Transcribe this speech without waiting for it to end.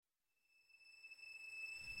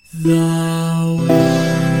The world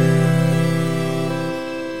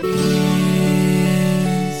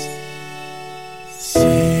is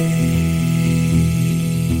saved.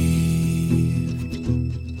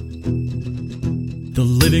 The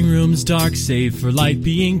living room's dark, save for light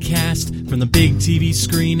being cast from the big TV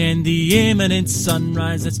screen and the imminent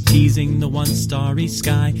sunrise that's teasing the one starry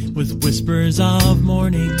sky with whispers of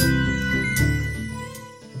morning.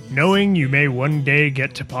 Knowing you may one day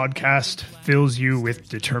get to podcast fills you with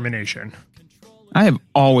determination. I have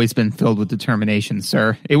always been filled with determination,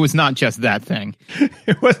 sir. It was not just that thing.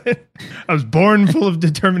 It wasn't. I was born full of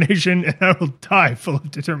determination, and I will die full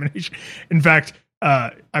of determination. In fact,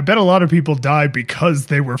 I bet a lot of people die because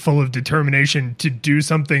they were full of determination to do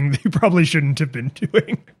something they probably shouldn't have been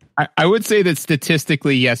doing. I would say that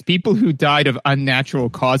statistically, yes, people who died of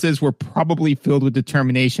unnatural causes were probably filled with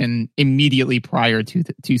determination immediately prior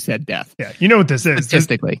to said death. Yeah, you know what this is.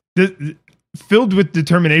 Statistically. Filled with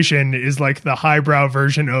determination is like the highbrow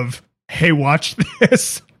version of, hey, watch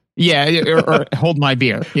this. Yeah, or hold my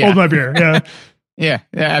beer. Yeah. Hold my beer, yeah. Yeah,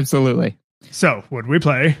 absolutely. So, what did we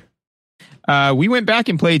play? We went back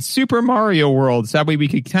and played Super Mario World. So that way we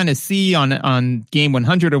could kind of see on game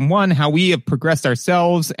 101 how we have progressed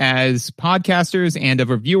ourselves as podcasters and of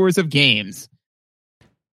reviewers of games.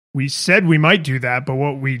 We said we might do that, but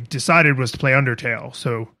what we decided was to play Undertale.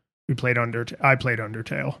 So we played I played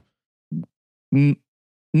Undertale.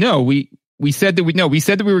 No, we said that we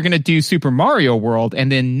said that we were going to do Super Mario World,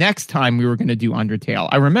 and then next time we were going to do Undertale.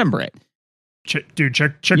 I remember it. Check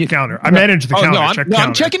the counter. I managed the counter.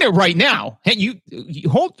 I'm checking it right now. Hey, you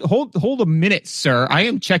hold a minute, sir. I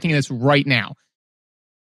am checking this right now.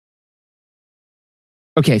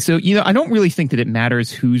 Okay, so I don't really think that it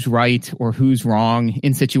matters who's right or who's wrong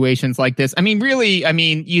in situations like this. I mean, really,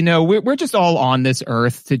 we're just all on this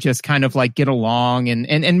earth to just kind of like get along,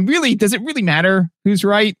 and really, does it really matter who's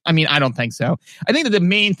right? I mean, I don't think so. I think that the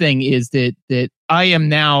main thing is that I am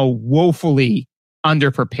now woefully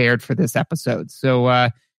underprepared for this episode. So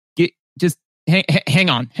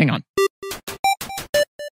hang on.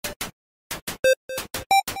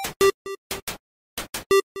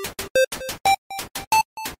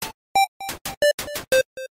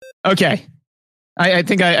 Okay. I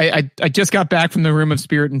think I just got back from the Room of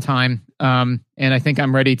Spirit and Time. And I think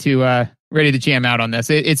I'm ready to jam out on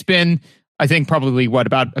this. It's been, I think, probably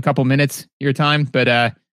about a couple minutes your time, but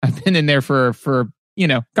I've been in there for a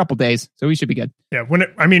couple days, so we should be good. Yeah,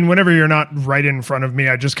 whenever you're not right in front of me,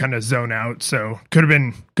 I just kind of zone out. So could have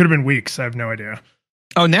been weeks. I have no idea.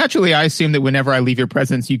 Oh, naturally, I assume that whenever I leave your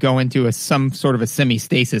presence, you go into some sort of a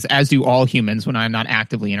semi-stasis, as do all humans when I'm not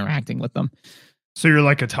actively interacting with them. So you're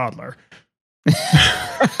like a toddler.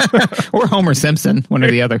 Or Homer Simpson, one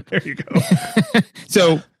or the other. There you go.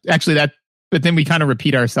 So actually but then we kind of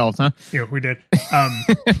repeat ourselves, huh? Yeah, we did.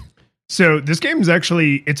 So this game is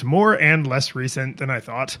it's more and less recent than I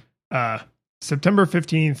thought. September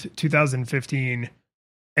 15th, 2015.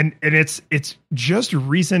 And it's just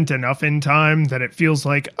recent enough in time that it feels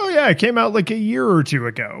like, oh yeah, it came out like a year or two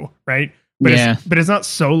ago, right? But it's not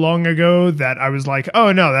so long ago that I was like,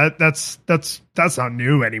 oh no, that's not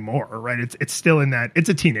new anymore, right? It's still in that, it's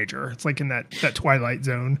a teenager. It's like in that Twilight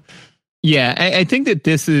Zone. Yeah, I think that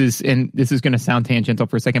this is going to sound tangential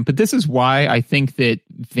for a second, but this is why I think that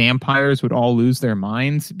vampires would all lose their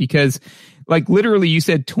minds, because like literally you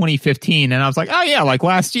said 2015 and I was like, oh yeah, like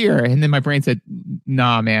last year. And then my brain said,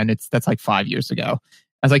 nah, man, that's like 5 years ago.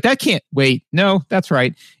 I was like, that can't wait. No, that's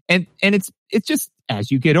right. And it's just,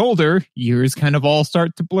 as you get older, years kind of all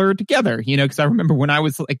start to blur together, because I remember when I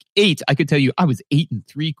was like 8, I could tell you I was 8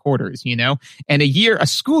 3/4, and a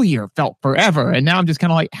school year felt forever. And now I'm just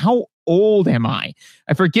kind of like, how old am I?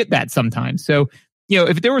 I forget that sometimes. So,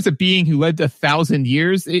 if there was a being who lived 1,000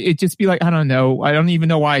 years, it'd just be like, I don't know. I don't even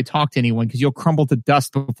know why I talk to anyone, because you'll crumble to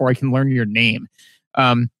dust before I can learn your name.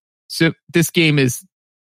 So this game is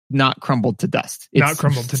not crumbled to dust. It's not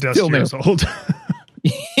crumbled to dust years old.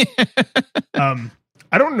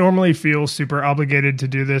 I don't normally feel super obligated to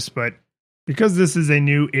do this, but because this is a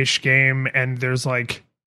new-ish game and there's like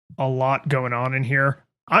a lot going on in here,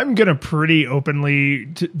 I'm going to pretty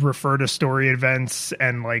openly refer to story events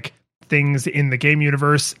and like things in the game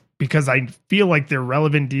universe because I feel like they're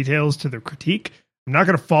relevant details to the critique. I'm not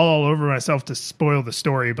going to fall all over myself to spoil the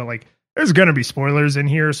story, but like there's going to be spoilers in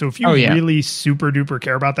here. So if you really super duper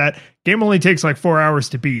care about that, game only takes like 4 hours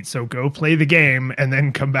to beat. So go play the game and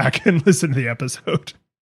then come back and listen to the episode.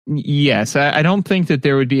 Yes, I don't think that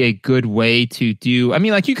there would be a good way to do. I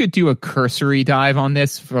mean, like you could do a cursory dive on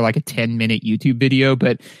this for like a 10-minute YouTube video,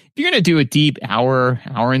 but if you're going to do a deep hour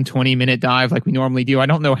and 20-minute dive like we normally do, I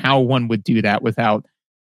don't know how one would do that without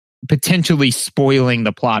potentially spoiling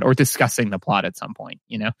the plot or discussing the plot at some point,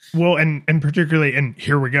 you know? Well, and particularly, and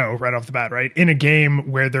here we go right off the bat, right? In a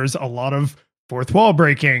game where there's a lot of fourth wall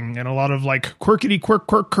breaking and a lot of like quirky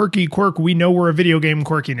quirk, we know we're a video game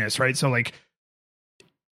quirkiness, right? So like,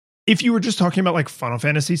 if you were just talking about like Final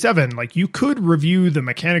Fantasy VII, like you could review the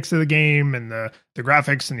mechanics of the game and the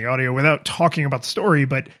graphics and the audio without talking about the story,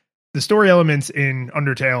 but the story elements in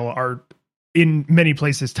Undertale are in many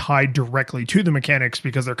places tied directly to the mechanics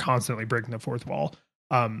because they're constantly breaking the fourth wall.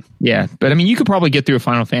 Yeah, but I mean, you could probably get through a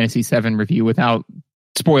Final Fantasy VII review without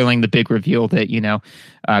spoiling the big reveal that, you know,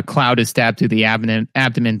 Cloud is stabbed through the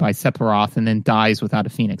abdomen by Sephiroth and then dies without a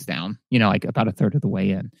phoenix down, you know, like about a third of the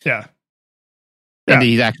way in. Yeah. And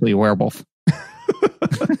he's actually a werewolf.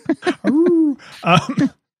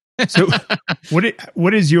 So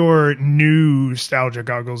what is your new nostalgia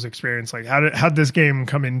goggles experience like? How'd this game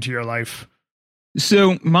come into your life?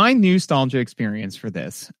 So my nostalgia experience for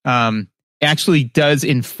this actually does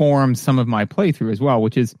inform some of my playthrough as well,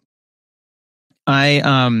 which is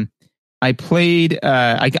I played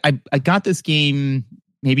I got this game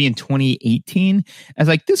maybe in 2018 as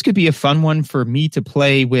like, this could be a fun one for me to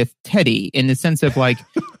play with Teddy, in the sense of like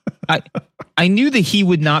I knew that he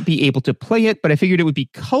would not be able to play it, but I figured it would be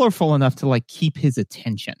colorful enough to like keep his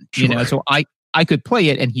attention, you know, so I could play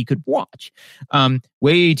it and he could watch.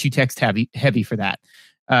 Way too text heavy for that.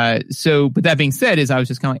 So, but that being said, I was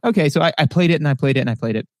just kind of like, okay, so I played it and I played it and I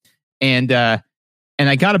played it. And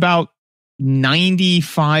I got about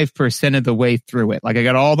 95% of the way through it. Like I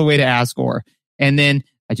got all the way to Asgore, and then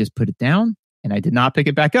I just put it down and I did not pick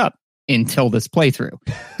it back up until this playthrough.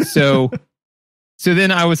 So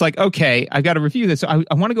then I was like, okay, I've got to review this. So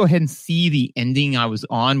I want to go ahead and see the ending I was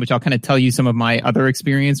on, which I'll kind of tell you some of my other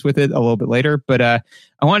experience with it a little bit later. But I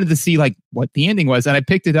wanted to see like what the ending was. And I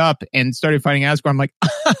picked it up and started fighting Asgore. I'm like,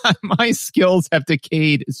 my skills have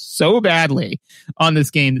decayed so badly on this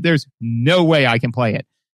game that there's no way I can play it.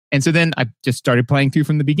 And so then I just started playing through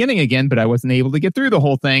from the beginning again, but I wasn't able to get through the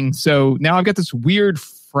whole thing. So now I've got this weird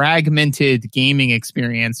fragmented gaming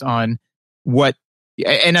experience on what.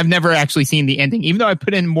 And I've never actually seen the ending. Even though I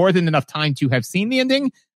put in more than enough time to have seen the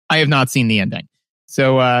ending, I have not seen the ending.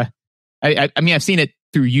 So, I mean, I've seen it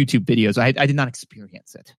through YouTube videos. I did not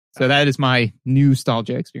experience it. So that is my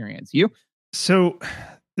nostalgia experience. You? So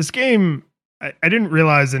this game, I didn't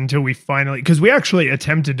realize until we finally, because we actually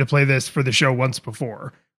attempted to play this for the show once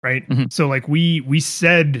before, right? Mm-hmm. So like we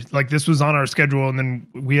said like this was on our schedule, and then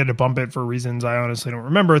we had to bump it for reasons I honestly don't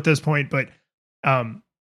remember at this point. But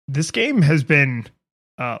this game has been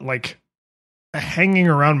like hanging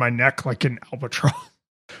around my neck like an albatross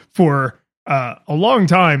for a long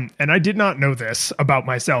time. And I did not know this about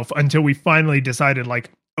myself until we finally decided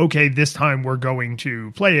like, okay, this time we're going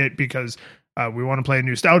to play it because we want to play a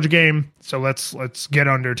nostalgia game. So let's get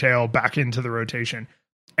Undertale back into the rotation.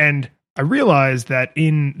 And I realized that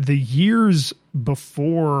in the years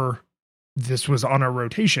before this was on our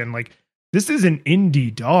rotation, like this is an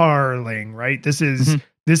indie darling, right? This is, mm-hmm.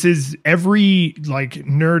 This is every like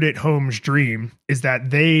nerd at home's dream, is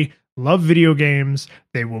that they love video games.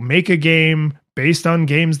 They will make a game based on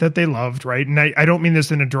games that they loved, right? And I don't mean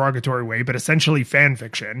this in a derogatory way, but essentially fan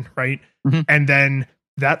fiction, right? Mm-hmm. And then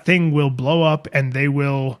that thing will blow up and they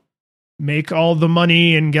will make all the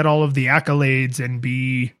money and get all of the accolades and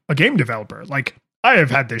be a game developer. Like I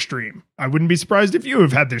have had this dream. I wouldn't be surprised if you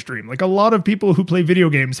have had this dream. Like a lot of people who play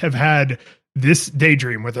video games have had this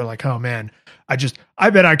daydream where they're like, oh man, I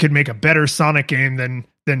bet I could make a better Sonic game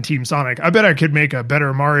than Team Sonic. I bet I could make a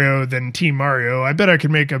better Mario than Team Mario. I bet I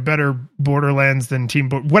could make a better Borderlands than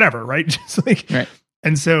whatever, right? Just like, right.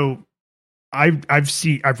 And so I've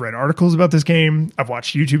read articles about this game. I've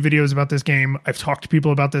watched YouTube videos about this game. I've talked to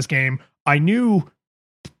people about this game. I knew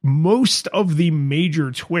most of the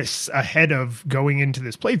major twists ahead of going into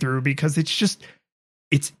this playthrough because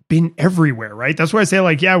it's been everywhere, right? That's why I say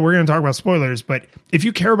like, yeah, we're going to talk about spoilers, but if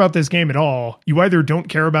you care about this game at all, you either don't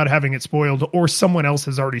care about having it spoiled or someone else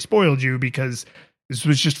has already spoiled you because this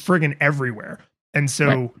was just friggin' everywhere. And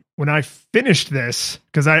so when I finished this,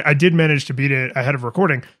 because I did manage to beat it ahead of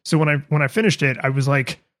recording. So when I finished it, I was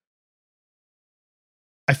like,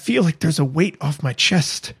 I feel like there's a weight off my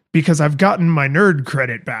chest because I've gotten my nerd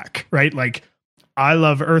credit back, right? Like I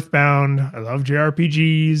love Earthbound. I love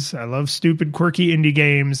JRPGs. I love stupid, quirky indie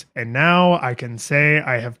games. And now I can say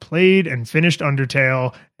I have played and finished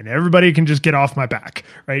Undertale and everybody can just get off my back,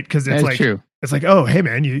 right? Because it's like, true. It's like, oh, hey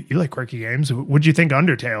man, you like quirky games. What'd you think of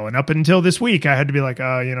Undertale? And up until this week, I had to be like,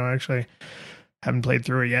 actually haven't played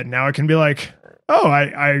through it yet. Now I can be like, oh,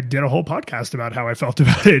 I did a whole podcast about how I felt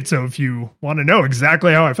about it. So if you want to know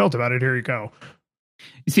exactly how I felt about it, here you go.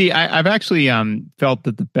 See, I've actually felt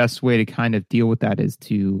that the best way to kind of deal with that is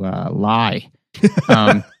to lie.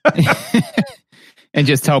 And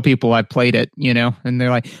just tell people I played it, and they're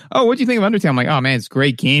like, "Oh, what do you think of Undertale?" I'm like, "Oh man, it's a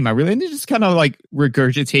great game. I really," and they just kind of like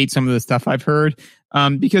regurgitate some of the stuff I've heard,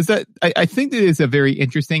 because I think that is a very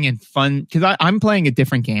interesting and fun. Because I'm playing a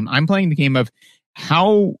different game. I'm playing the game of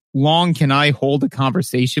how long can I hold a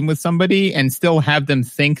conversation with somebody and still have them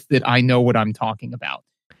think that I know what I'm talking about.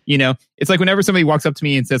 It's like whenever somebody walks up to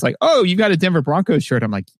me and says like, "Oh, you got a Denver Broncos shirt."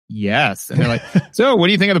 I'm like, "Yes." And they're like, "So what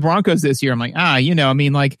do you think of the Broncos this year?" I'm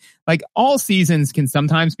like, like all seasons can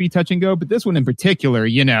sometimes be touch and go, but this one in particular,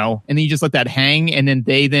 and then you just let that hang. And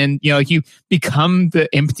then you become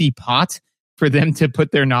the empty pot for them to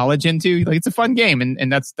put their knowledge into. Like, it's a fun game.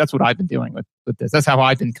 And that's what I've been doing with this. That's how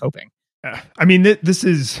I've been coping. I mean, this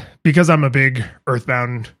is because I'm a big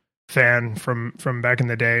Earthbound fan from back in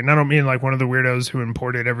the day, and I don't mean like one of the weirdos who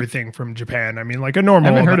imported everything from Japan. I mean like a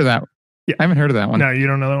normal. I haven't heard of that. Yeah, I haven't heard of that one. No, you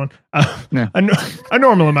don't know that one. No. A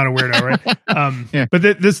normal amount of weirdo, right? Yeah.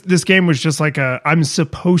 But this game was just like I'm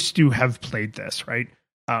supposed to have played this, right?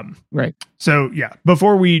 Right. So yeah,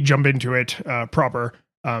 before we jump into it proper,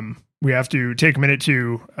 we have to take a minute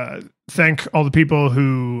to thank all the people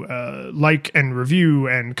who like and review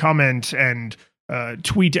and comment and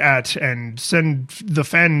tweet at and send the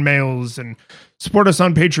fan mails and support us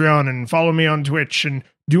on Patreon and follow me on Twitch and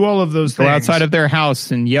do all of those things. Go outside of their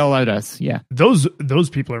house and yell at us. Yeah. Those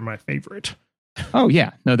people are my favorite. Oh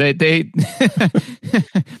yeah. No, they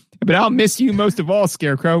but I'll miss you most of all,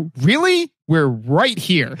 Scarecrow. Really? We're right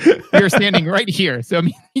here. We're standing right here. So I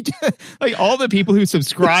mean, like all the people who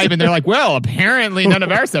subscribe and they're like, well, apparently none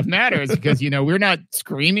of our stuff matters because we're not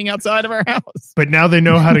screaming outside of our house. But now they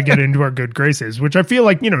know how to get into our good graces, which I feel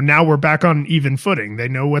like now we're back on even footing. They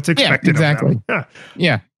know what's expected of them.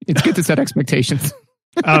 Yeah, it's good to set expectations.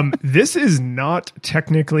 This is not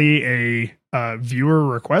technically a viewer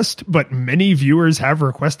request, but many viewers have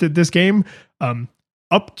requested this game.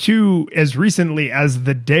 Up to as recently as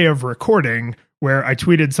the day of recording, where I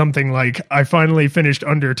tweeted something like, "I finally finished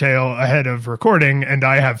Undertale ahead of recording and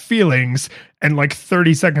I have feelings." And like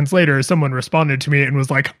 30 seconds later, someone responded to me and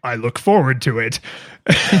was like, "I look forward to it."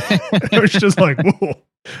 I was just like, whoa,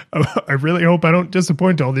 I really hope I don't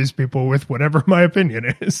disappoint all these people with whatever my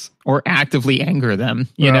opinion is. Or actively anger them,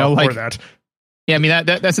 or that. Yeah, I mean,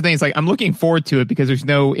 that's the thing. It's like, I'm looking forward to it because there's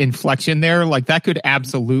no inflection there. Like that could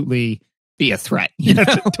absolutely be a threat.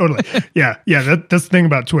 Totally. Yeah. That's the thing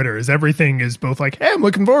about Twitter is everything is both like, "Hey, I'm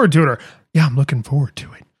looking forward to it," or "Yeah, I'm looking forward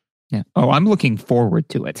to it." Yeah. Oh, I'm looking forward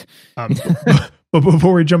to it. But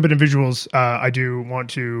before we jump into visuals, I do want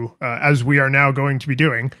to, as we are now going to be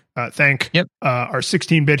doing, thank our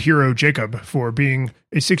 16-bit hero Jacob for being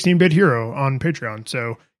a 16-bit hero on Patreon.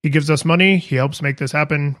 So he gives us money. He helps make this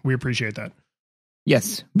happen. We appreciate that.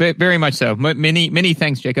 Yes, very much so. Many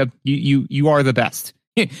thanks, Jacob. You are the best.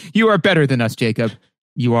 You are better than us, Jacob.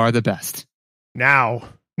 You are the best. Now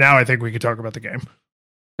I think we could talk about the game.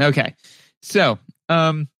 Okay. So,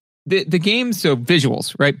 the game, so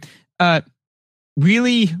visuals, right?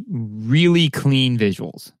 Really, really clean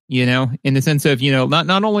visuals, in the sense of,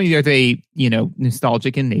 not only are they,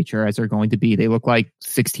 nostalgic in nature as they're going to be, they look like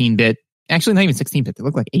 16-bit, actually not even 16-bit, they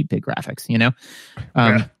look like 8-bit graphics,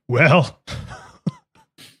 Well,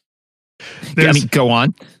 go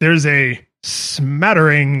on. There's a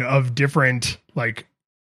smattering of different like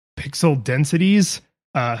pixel densities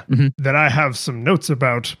that I have some notes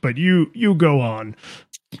about, but you go on.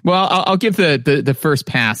 Well, I'll give the first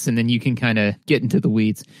pass, and then you can kind of get into the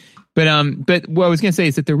weeds. But what I was going to say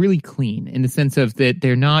is that they're really clean in the sense of that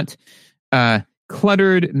they're not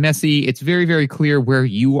cluttered, messy. It's very, very clear where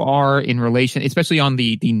you are in relation, especially on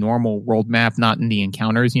the normal world map, not in the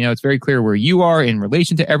encounters. It's very clear where you are in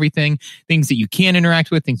relation to everything, things that you can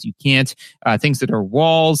interact with, things you can't, things that are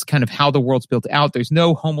walls, kind of how the world's built out. There's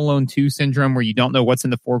no Home Alone 2 syndrome where you don't know what's in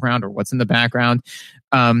the foreground or what's in the background.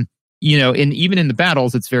 And even in the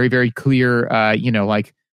battles, it's very, very clear,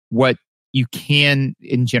 like what you can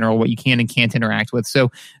in general, what you can and can't interact with. So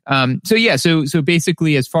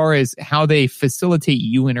basically, as far as how they facilitate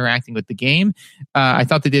you interacting with the game, I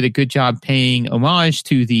thought they did a good job paying homage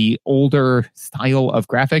to the older style of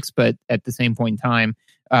graphics, but at the same point in time,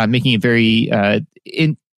 making it very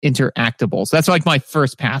interactable. So that's like my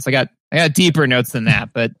first pass. I got deeper notes than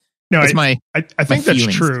that, but no, I think that's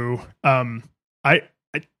true.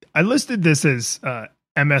 I listed this as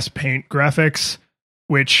MS Paint graphics,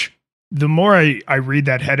 which the more I read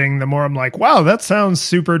that heading, the more I'm like, wow, that sounds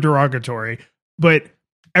super derogatory. But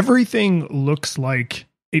everything looks like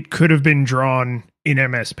it could have been drawn in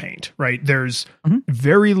MS Paint, right? There's Mhm.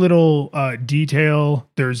 very little detail.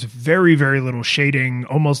 There's very, very little shading,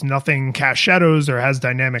 almost nothing casts shadows or has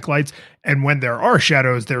dynamic lights. And when there are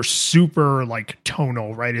shadows, they're super like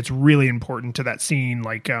tonal, right? It's really important to that scene,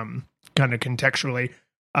 like kind of contextually.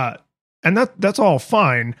 And that's all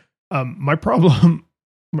fine. My problem,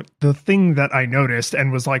 the thing that I noticed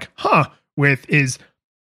and was like, with is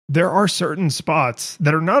there are certain spots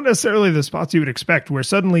that are not necessarily the spots you would expect where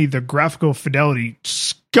suddenly the graphical fidelity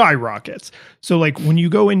skyrockets. So like when you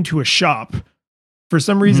go into a shop, for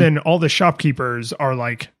some reason, all the shopkeepers are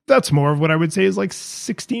like, that's more of what I would say is like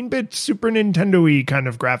 16-bit Super Nintendo-y kind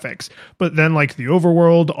of graphics. But then like the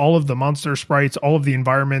overworld, all of the monster sprites, all of the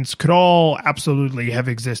environments could all absolutely have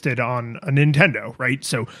existed on a Nintendo, right?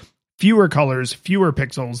 So fewer colors, fewer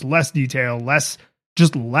pixels, less detail, less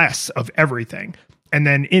of everything. And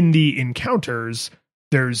then in the encounters,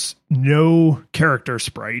 there's no character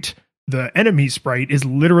sprite. The enemy sprite is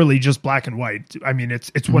literally just black and white. I mean,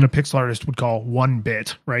 it's what a pixel artist would call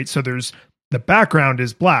 1-bit, right? So there's the background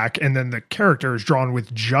is black, and then the character is drawn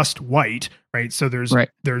with just white, right? So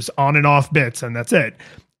there's on and off bits, and that's it.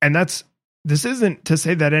 And this isn't to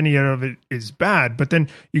say that any of it is bad, but then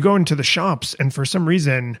you go into the shops, and for some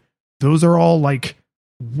reason, those are all like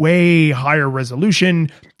way higher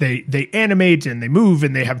resolution. They animate and they move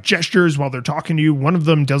and they have gestures while they're talking to you. One of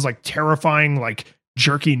them does like terrifying, like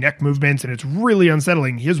jerky neck movements, and it's really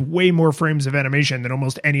unsettling. He has way more frames of animation than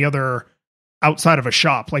almost any other outside of a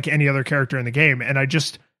shop, like any other character in the game. And I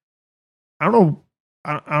don't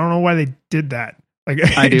know why they did that. Like,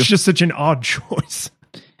 it's just such an odd choice.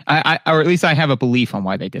 Or at least I have a belief on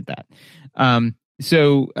why they did that.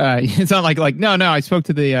 So it's not like no. I spoke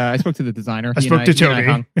to the designer. I spoke to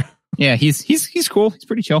Toby. Yeah, he's cool. He's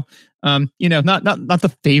pretty chill. Not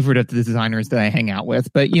the favorite of the designers that I hang out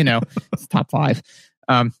with, but it's top 5.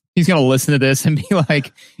 He's gonna listen to this and be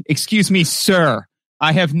like, "Excuse me, sir,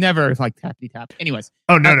 I have never like tappy tap." Anyways,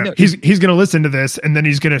 no. He's gonna listen to this and then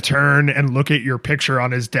he's gonna turn and look at your picture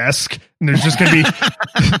on his desk, and there's just gonna be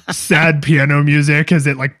sad piano music as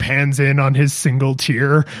it like pans in on his single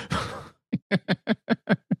tear.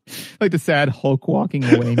 Like the sad Hulk walking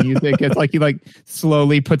away music. It's like he like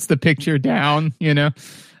slowly puts the picture down,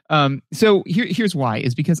 So here's why,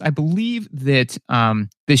 is because I believe that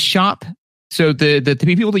the shop, so the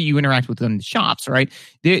people that you interact with in the shops, right?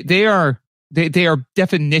 They are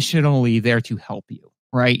definitionally there to help you,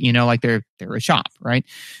 right? Like they're a shop, right?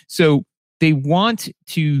 So they want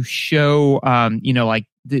to show like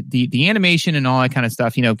the animation and all that kind of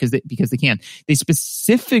stuff, because they can. They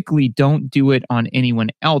specifically don't do it on anyone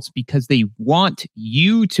else because they want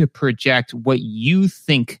you to project what you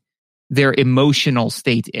think their emotional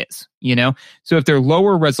state is, So if they're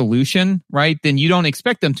lower resolution, right, then you don't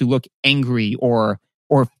expect them to look angry or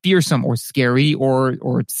fearsome or scary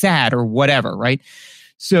or sad or whatever, right?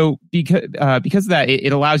 So because of that,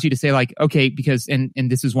 it allows you to say like, okay, because and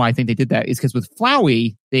this is why I think they did that, is because with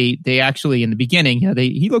Flowey, they actually in the beginning,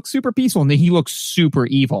 he looks super peaceful and then he looks super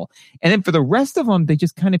evil, and then for the rest of them, they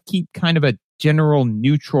just kind of keep kind of a general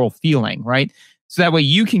neutral feeling, right? So that way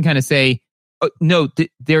you can kind of say, oh, no,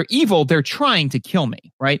 they're evil. They're trying to kill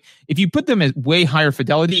me, right? If you put them at way higher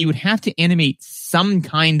fidelity, you would have to animate some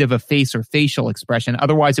kind of a face or facial expression.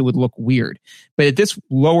 Otherwise, it would look weird. But at this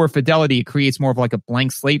lower fidelity, it creates more of like a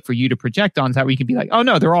blank slate for you to project on. So that way you can be like, oh,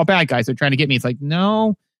 no, they're all bad guys. They're trying to get me. It's like,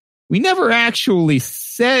 no, we never actually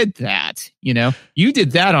said that. You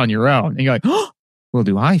did that on your own. And you're like, oh, well,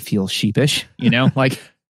 do I feel sheepish? Like,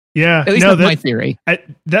 yeah, at least that's my theory.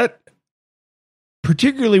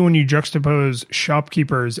 Particularly when you juxtapose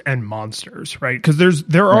shopkeepers and monsters, right? Because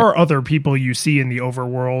there are other people you see in the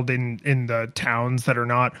overworld in the towns that are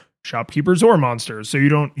not shopkeepers or monsters. So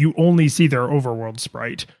you only see their overworld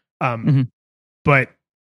sprite. But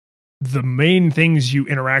the main things you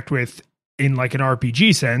interact with in like an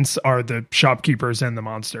RPG sense are the shopkeepers and the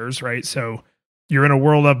monsters, right? So you're in a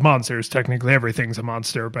world of monsters. Technically, everything's a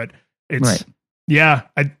monster, but it's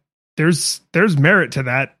there's merit to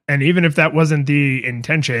that. And even if that wasn't the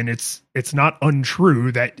intention, it's not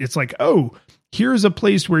untrue that it's like, oh, here's a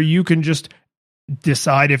place where you can just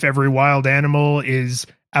decide if every wild animal is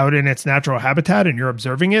out in its natural habitat and you're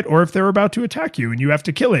observing it, or if they're about to attack you and you have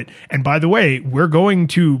to kill it. And by the way, we're going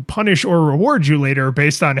to punish or reward you later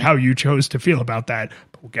based on how you chose to feel about that.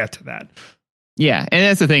 But we'll get to that. Yeah, and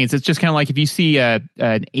that's the thing. It's just kind of like if you see an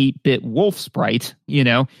 8-bit wolf sprite,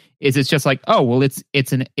 it's just like, oh well, it's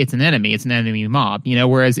an enemy, it's an enemy mob,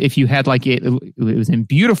 Whereas if you had like it was in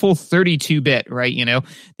beautiful 32-bit, right? Then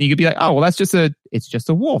you could be like, oh well, it's just a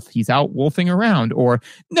wolf. He's out wolfing around, or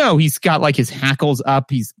no, he's got like his hackles up,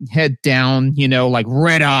 he's head down, like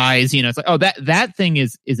red eyes. It's like, oh that thing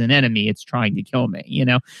is an enemy. It's trying to kill me,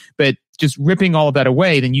 But just ripping all of that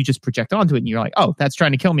away, then you just project onto it, and you're like, oh, that's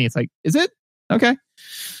trying to kill me. It's like, is it? Okay.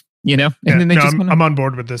 And then they I'm on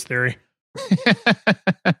board with this theory.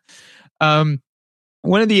 One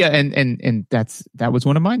of the and that was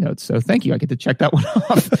one of my notes, so thank you. I get to check that one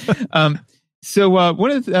off. So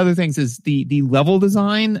one of the other things is the level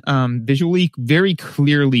design visually very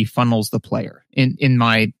clearly funnels the player in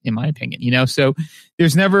my opinion. So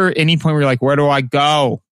there's never any point where you're like, where do I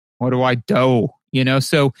go, what do I do,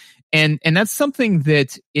 so and that's something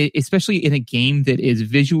that, especially in a game that is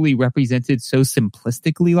visually represented so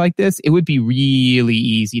simplistically like this, it would be really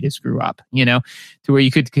easy to screw up, to where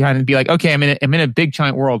you could kind of be like, okay, I'm in a big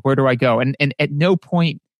giant world. Where do I go? And at no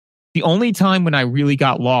point, the only time when I really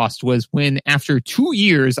got lost was when after 2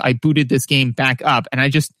 years, I booted this game back up and I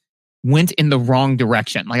just went in the wrong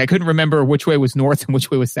direction. Like I couldn't remember which way was north and which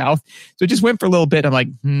way was south. So it just went for a little bit. I'm like,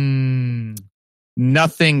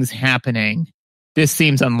 nothing's happening. This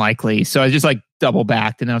seems unlikely. So I just like double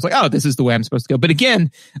backed and I was like, oh, this is the way I'm supposed to go. But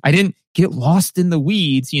again, I didn't get lost in the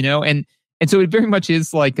weeds, and so it very much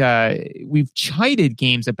is like, we've chided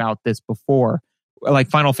games about this before, like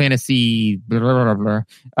Final Fantasy, blah, blah, blah,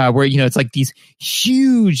 blah, where, it's like these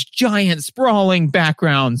huge, giant, sprawling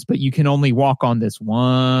backgrounds, but you can only walk on this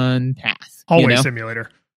one path. Hallway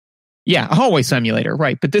simulator. Yeah, a hallway simulator,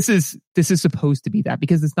 right. But this is supposed to be that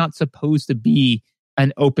because it's not supposed to be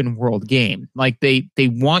an open world game. Like they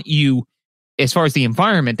want you, as far as the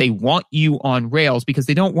environment, they want you on rails because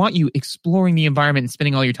they don't want you exploring the environment and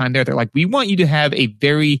spending all your time there. They're like, we want you to have a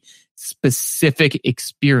very specific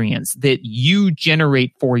experience that you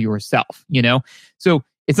generate for yourself, So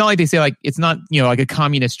it's not like they say like, it's not, like a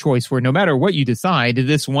communist choice where no matter what you decide,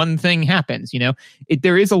 this one thing happens,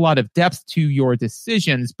 there is a lot of depth to your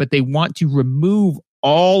decisions, but they want to remove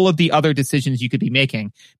all of the other decisions you could be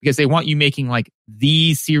making because they want you making like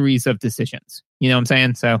the series of decisions. You know what I'm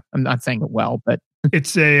saying? So I'm not saying it well, but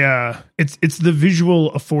it's it's the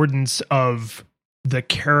visual affordance of the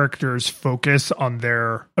character's focus on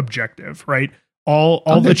their objective, right? All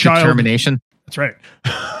the child determination. That's right.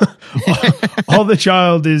 all the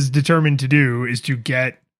child is determined to do is to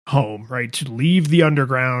get home, right? To leave the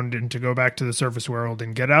underground and to go back to the surface world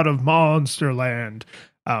and get out of Monsterland.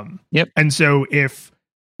 Yep. And so if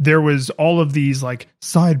there was all of these like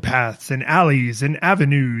side paths and alleys and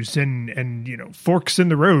avenues and forks in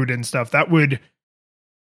the road and stuff, that would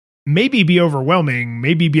maybe be overwhelming,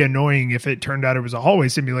 maybe be annoying if it turned out it was a hallway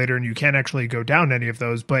simulator and you can't actually go down any of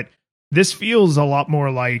those. But this feels a lot more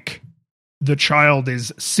like the child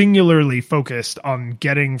is singularly focused on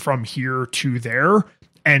getting from here to there.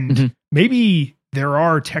 And maybe there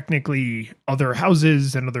are technically other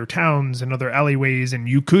houses and other towns and other alleyways, and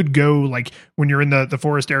you could go, like, when you're in the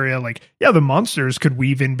forest area, like, yeah, the monsters could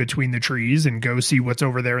weave in between the trees and go see what's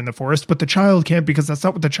over there in the forest, but the child can't because that's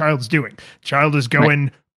not what the child's doing. The child is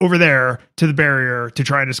going over there to the barrier to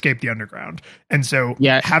try and escape the underground. And so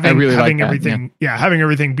having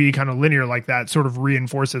everything be kind of linear like that sort of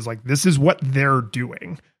reinforces, like, this is what they're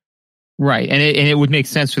doing. Right. And it would make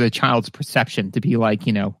sense for the child's perception to be like,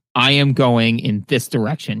 I am going in this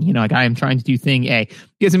direction, like I am trying to do thing A.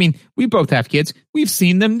 Because, I mean, we both have kids. We've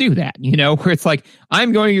seen them do that, where it's like,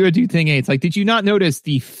 I'm going to go do thing A. It's like, did you not notice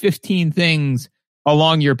the 15 things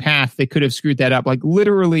along your path that could have screwed that up? Like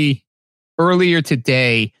literally earlier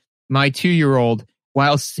today, my 2-year-old,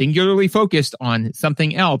 while singularly focused on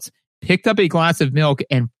something else, picked up a glass of milk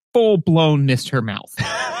and full blown missed her mouth.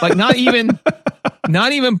 Like not even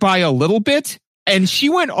by a little bit. And she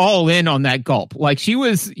went all in on that gulp. Like she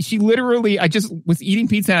literally, I just was eating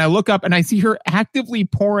pizza and I look up and I see her actively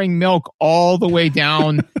pouring milk all the way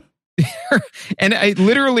down there. And I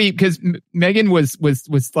literally, because Megan was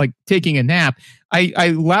like taking a nap, I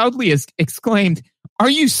loudly exclaimed, "Are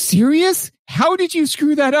you serious? How did you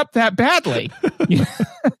screw that up that badly?"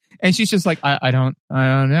 And she's just like, I don't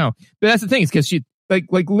know. But that's the thing, is because she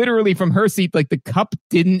like literally from her seat, like the cup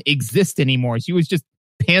didn't exist anymore. She was just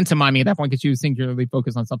pantomiming at that point because she was singularly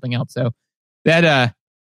focused on something else. So that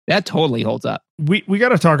totally holds up. We got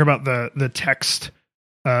to talk about the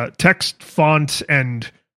text font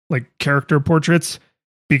and like character portraits,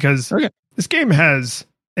 because this game has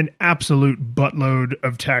an absolute buttload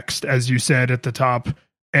of text, as you said at the top,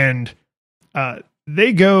 and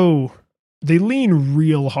they go they lean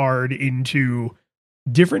real hard into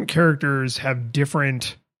different characters have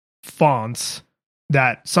different fonts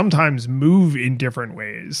that sometimes move in different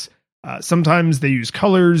ways. Sometimes they use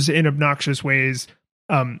colors in obnoxious ways.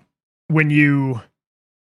 When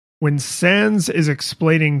Sans is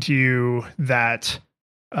explaining to you that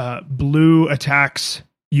blue attacks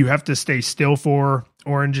you have to stay still for,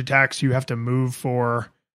 orange attacks you have to move for,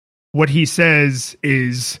 what he says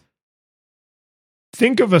is,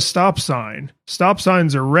 think of a stop sign. Stop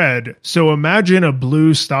signs are red, so imagine a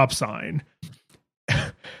blue stop sign.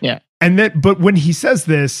 Yeah. But when he says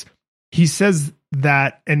this, he says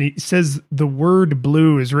that, and he says the word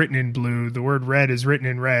blue is written in blue, the word red is written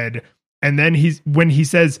in red. And then when he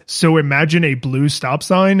says, so imagine a blue stop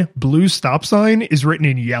sign is written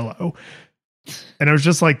in yellow. And I was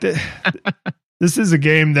just like, this is a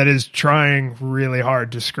game that is trying really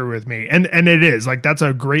hard to screw with me. And it is like, that's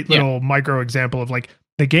a great little micro example of like,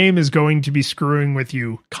 the game is going to be screwing with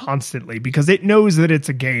you constantly because it knows that it's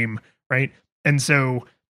a game. Right. And so,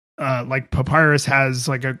 like Papyrus has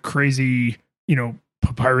like a crazy,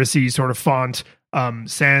 papyrusy sort of font.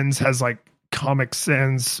 Sans has like Comic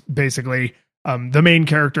Sans, basically. The main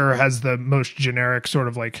character has the most generic sort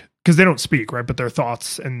of like, because they don't speak, right? But their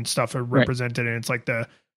thoughts and stuff are represented, and it's like the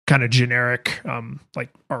kind of generic, like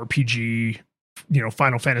RPG,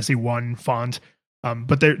 Final Fantasy 1 font.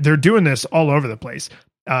 But they're doing this all over the place,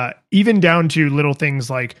 even down to little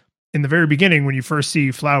things like in the very beginning when you first see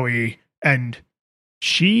Flowey and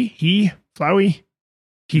Flowey,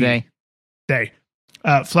 they.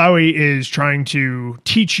 Flowey is trying to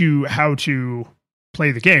teach you how to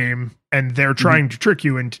play the game, and they're trying to trick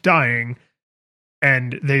you into dying.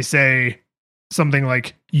 And they say something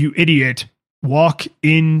like, "You idiot, walk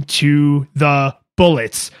into the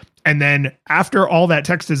bullets." And then after all that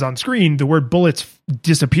text is on screen, the word bullets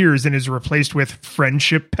disappears and is replaced with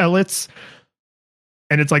friendship pellets.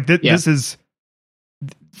 And it's like, this is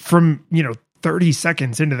from, 30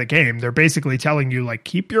 seconds into the game, they're basically telling you, like,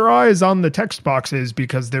 keep your eyes on the text boxes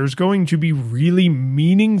because there's going to be really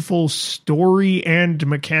meaningful story and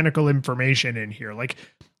mechanical information in here. Like,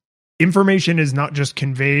 information is not just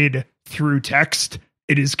conveyed through text,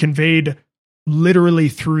 it is conveyed literally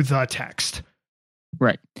through the text.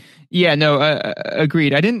 Right. Yeah, no,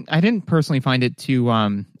 agreed. I didn't personally find it too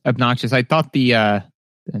obnoxious. I thought the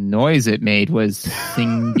noise it made was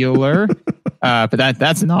singular, but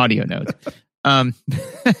that's an audio note. But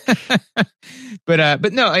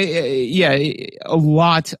no, a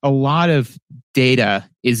lot of data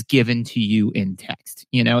is given to you in text,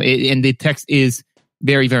 and the text is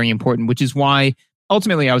very, very important, which is why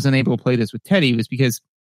ultimately I was unable to play this with Teddy, was because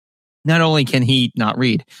not only can he not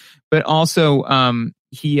read, but also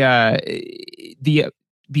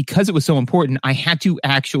because it was so important, I had to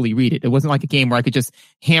actually read it. It wasn't like a game where I could just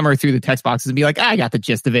hammer through the text boxes and be like, I got the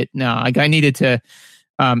gist of it. No, I needed to.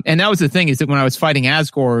 And that was the thing, is that when I was fighting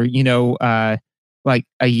Asgore,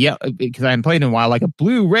 because I hadn't played in a while, like a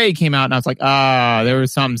blue ray came out, and I was like, there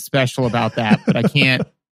was something special about that, but I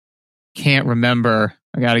can't remember.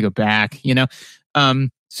 I got to go back,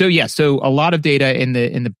 So a lot of data in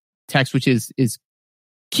the text, which is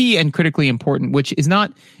key and critically important, which is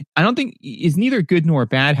not, I don't think is neither good nor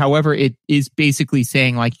bad. However, it is basically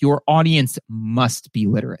saying like your audience must be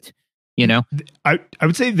literate. I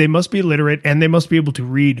would say they must be literate and they must be able to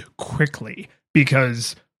read quickly,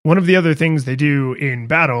 because one of the other things they do in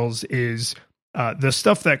battles is the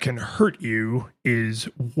stuff that can hurt you is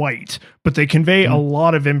white, but they convey a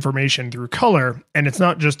lot of information through color. And it's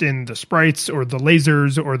not just in the sprites or the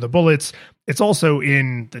lasers or the bullets. It's also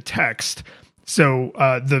in the text. So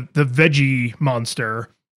the veggie monster,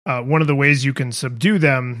 one of the ways you can subdue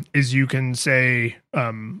them is you can say,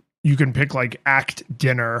 you can pick like act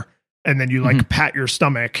dinner, and then you like pat your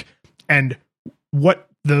stomach, and what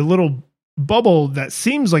the little bubble that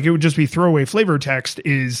seems like it would just be throwaway flavor text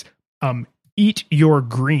is eat your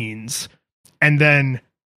greens. And then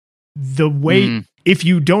the way, if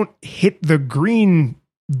you don't hit the green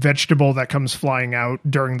vegetable that comes flying out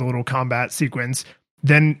during the little combat sequence,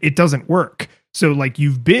 then it doesn't work. So like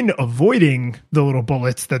you've been avoiding the little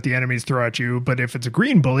bullets that the enemies throw at you, but if it's a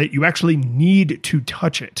green bullet, you actually need to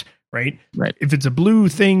touch it. Right. If it's a blue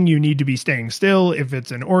thing, you need to be staying still. If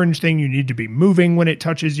it's an orange thing, you need to be moving when it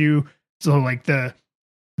touches you. So like the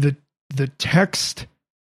text,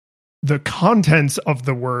 the contents of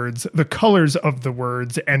the words, the colors of the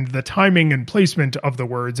words, and the timing and placement of the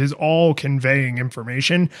words is all conveying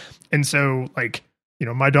information. And so like,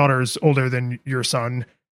 my daughter's older than your son.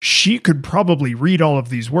 She could probably read all of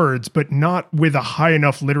these words, but not with a high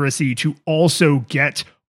enough literacy to also get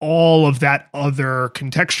all of that other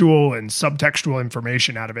contextual and subtextual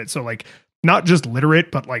information out of it. So like not just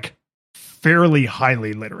literate, but like fairly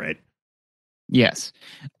highly literate. Yes.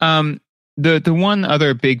 The one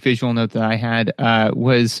other big visual note that I had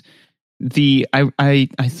was I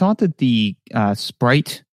thought that the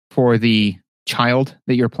sprite for the child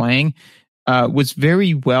that you're playing was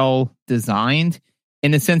very well designed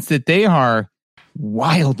in the sense that they are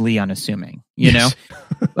wildly unassuming. You know,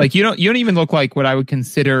 like you don't even look like what I would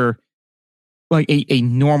consider like a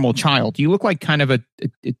normal child. You look like kind of a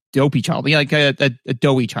dopey child, like a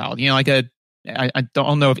doughy child. You know, like I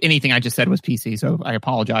don't know if anything I just said was PC, so I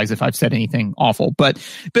apologize if I've said anything awful. But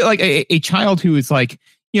like a child who is like,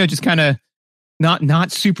 you know, just kind of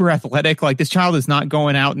not super athletic. Like this child is not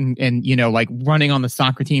going out and you know, like running on the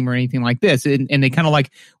soccer team or anything like this. And they kind of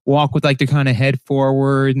like walk with like their kind of head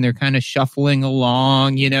forward and they're kind of shuffling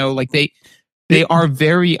along, you know, like they are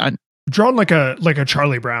very drawn like a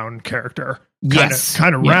Charlie Brown character. Kind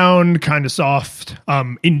of yeah. round, kind of soft,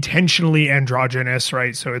 intentionally androgynous,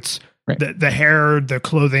 right? So it's right. The hair, the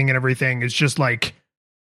clothing and everything is just like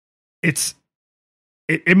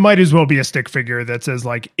it might as well be a stick figure that says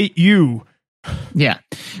like you. Yeah.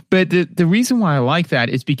 But the reason why I like that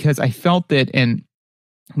is because I felt that, and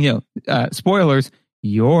you know, spoilers,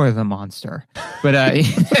 you're the monster. But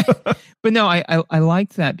but no, I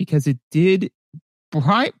liked that because it did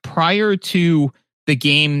prior to the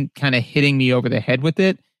game kind of hitting me over the head with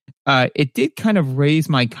it. It did kind of raise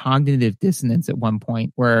my cognitive dissonance at one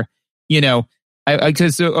point where, you know,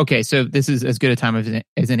 so this is as good a time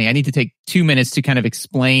as any. I need to take 2 minutes to kind of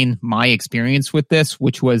explain my experience with this,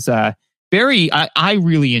 which was I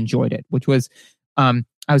really enjoyed it, which was I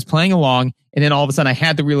was playing along and then all of a sudden I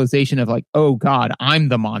had the realization of like, oh God, I'm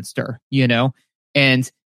the monster, you know? And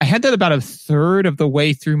I had that about a third of the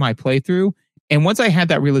way through my playthrough. And once I had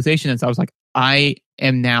that realization, I was like, I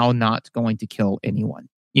am now not going to kill anyone.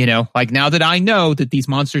 You know, like now that I know that these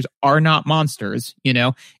monsters are not monsters, you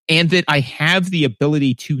know, and that I have the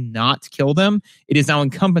ability to not kill them, it is now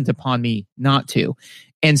incumbent upon me not to.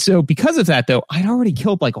 And so because of that, though, I'd already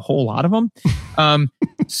killed like a whole lot of them.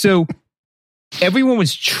 So everyone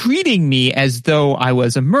was treating me as though I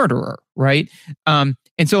was a murderer. Right. And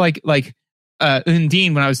so like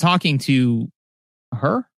Undine, when I was talking to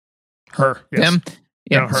her, yes. them.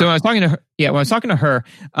 Yeah. No, so when I was talking to her,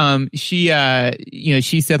 she, you know,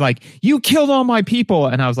 she said like, you killed all my people.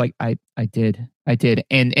 And I was like, I did.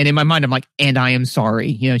 And in my mind, I'm like, and I am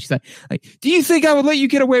sorry. You know, she's like, do you think I would let you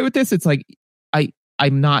get away with this? It's like,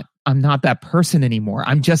 I'm not that person anymore.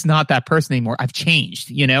 I'm just not that person anymore. I've changed,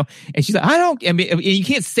 you know? And she's like, I mean, you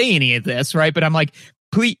can't say any of this. Right. But I'm like,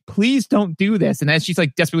 please don't do this. And as she's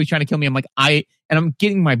like desperately trying to kill me, I'm like, I'm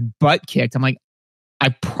getting my butt kicked. I'm like, I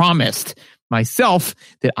promised myself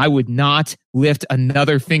that I would not lift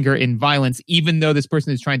another finger in violence, even though this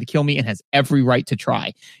person is trying to kill me and has every right to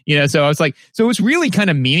try. You know, so I was like, so it was really kind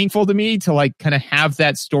of meaningful to me to like kind of have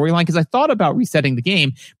that storyline because I thought about resetting the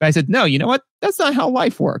game, but I said, no, you know what? That's not how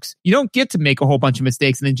life works. You don't get to make a whole bunch of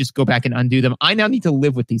mistakes and then just go back and undo them. I now need to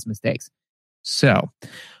live with these mistakes. So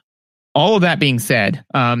all of that being said,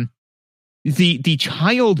 the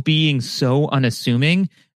child being so unassuming,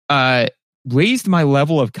 raised my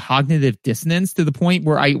level of cognitive dissonance to the point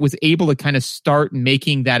where I was able to kind of start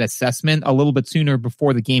making that assessment a little bit sooner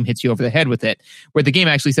before the game hits you over the head with it, where the game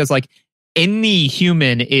actually says like any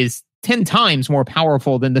human is 10 times more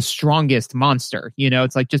powerful than the strongest monster. You know,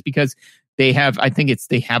 it's like just because they have, I think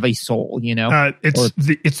they have a soul, you know,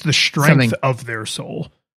 it's the strength of their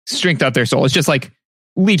soul. Strength of their soul. It's just like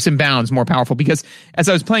leaps and bounds more powerful because as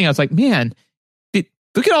I was playing, I was like, man,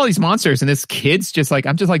 look at all these monsters and this kid's just like,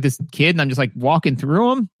 I'm just like this kid and I'm just like walking through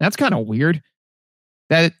them. That's kind of weird.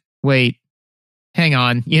 Wait, hang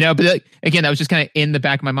on, you know, but again, that was just kind of in the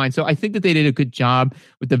back of my mind. So I think that they did a good job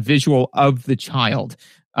with the visual of the child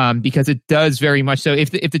because it does very much so.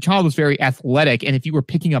 If the child was very athletic and if you were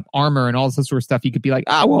picking up armor and all this sort of stuff, you could be like,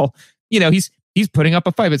 well, you know, he's putting up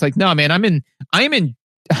a fight. But it's like, no, man, I am in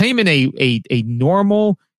a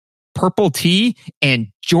normal purple tee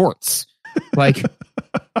and jorts. Like,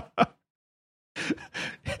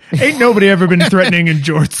 ain't nobody ever been threatening in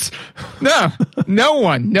jorts. No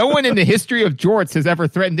one in the history of jorts has ever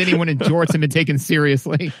threatened anyone in jorts and been taken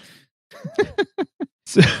seriously.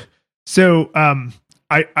 So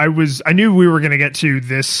I knew we were going to get to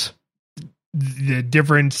the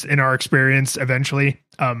difference in our experience eventually.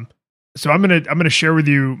 So I'm going to share with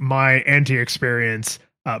you my anti-experience,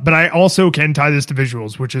 but I also can tie this to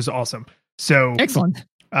visuals, which is awesome. So excellent.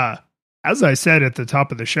 As I said at the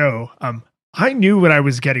top of the show, I knew what I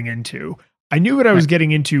was getting into. I knew what I was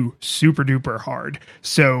getting into super duper hard.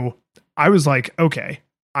 So I was like, okay,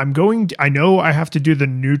 I know I have to do the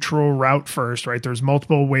neutral route first, right? There's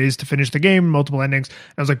multiple ways to finish the game, multiple endings.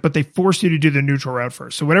 And I was like, but they force you to do the neutral route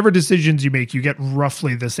first. So whatever decisions you make, you get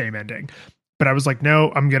roughly the same ending. But I was like,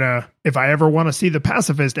 no, if I ever want to see the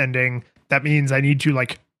pacifist ending, that means I need to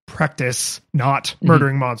like practice not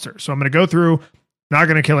murdering monsters. So I'm going to go through, not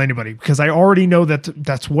going to kill anybody, because I already know that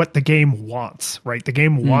that's what the game wants, right? The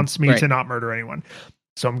game wants me to not murder anyone.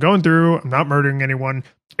 So I'm going through, I'm not murdering anyone.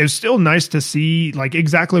 It's still nice to see like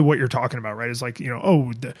exactly what you're talking about, right? It's like, you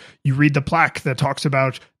read the plaque that talks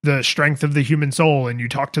about the strength of the human soul, and you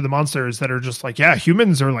talk to the monsters that are just like, yeah,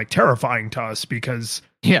 humans are like terrifying to us because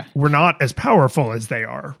we're not as powerful as they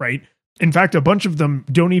are, right? In fact, a bunch of them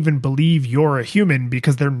don't even believe you're a human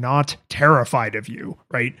because they're not terrified of you,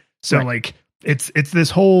 right? So like it's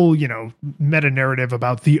this whole, meta narrative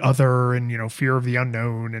about the other and, fear of the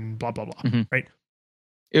unknown and blah, blah, blah, right?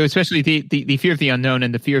 Especially the fear of the unknown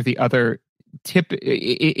and the fear of the other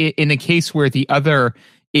in a case where the other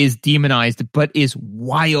is demonized but is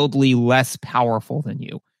wildly less powerful than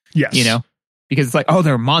you. Yes. Because it's like, oh,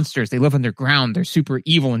 they're monsters. They live underground. They're super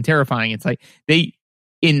evil and terrifying. It's like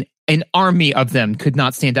an army of them could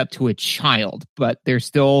not stand up to a child, but they're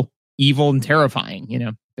still evil and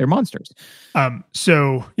terrifying. They're monsters.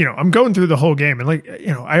 So, I'm going through the whole game and like,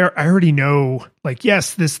 I already know, like,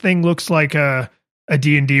 yes, this thing looks like a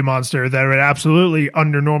D&D monster that would absolutely,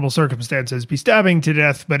 under normal circumstances, be stabbing to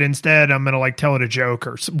death, but instead I'm going to like tell it a joke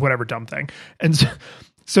or whatever dumb thing. And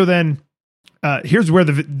so then here's where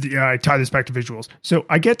I tie this back to visuals. So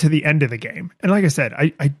I get to the end of the game, and like I said,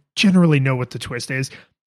 I generally know what the twist is,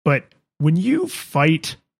 but when you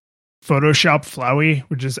fight Photoshop Flowey,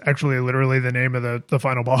 which is actually literally the name of the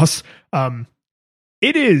final boss,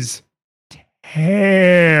 it is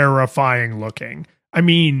terrifying looking. I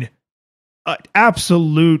mean,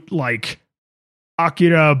 absolute like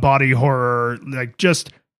Akira body horror, like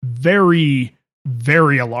just very,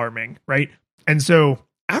 very alarming, right? And so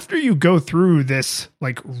after you go through this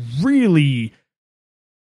like really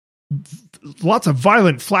lots of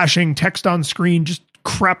violent flashing text on screen, just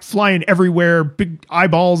crap flying everywhere, big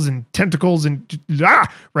eyeballs and tentacles and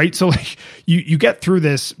right? So like you get through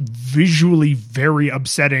this visually very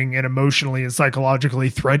upsetting and emotionally and psychologically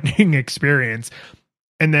threatening experience,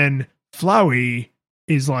 and then Flowey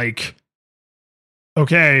is like,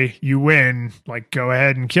 okay, you win, like go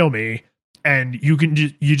ahead and kill me, and you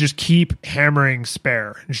just keep hammering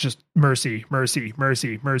spare. It's just mercy, mercy,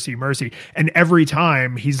 mercy, mercy, mercy, and every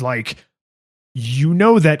time he's like,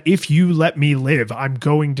 that if you let me live, I'm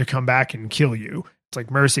going to come back and kill you. It's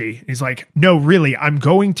like, mercy. He's like, no, really, I'm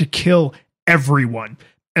going to kill everyone.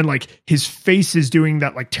 And like his face is doing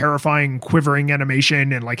that like terrifying quivering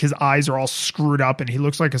animation, and like his eyes are all screwed up and he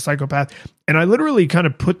looks like a psychopath. And I literally kind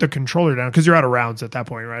of put the controller down, because you're out of rounds at that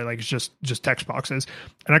point, right? Like it's just text boxes.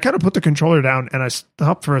 And I kind of put the controller down and I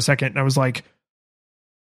stopped for a second and I was like,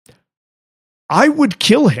 I would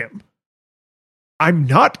kill him. I'm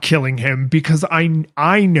not killing him because I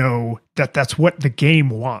know that that's what the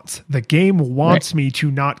game wants. The game wants me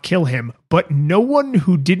to not kill him, but no one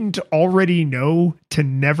who didn't already know to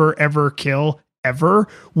never ever kill ever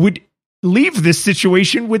would leave this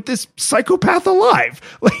situation with this psychopath alive.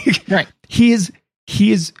 Like he is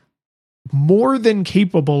more than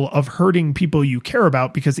capable of hurting people you care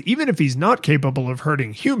about, because even if he's not capable of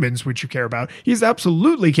hurting humans, which you care about, he's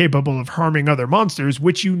absolutely capable of harming other monsters,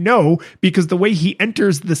 which because the way he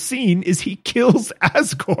enters the scene is he kills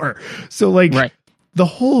Asgore. So like the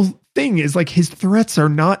whole thing is like his threats are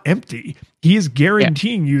not empty. He is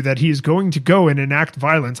guaranteeing you that he is going to go and enact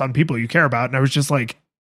violence on people you care about. And I was just like,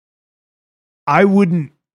 I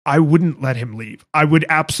wouldn't let him leave. I would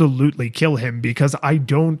absolutely kill him, because I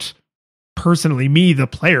don't personally, me, the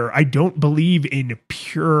player, I don't believe in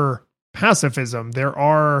pure pacifism.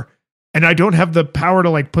 And I don't have the power to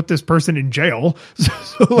like put this person in jail.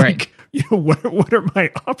 So like, what are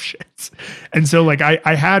my options? And so like,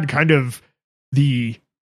 I had kind of the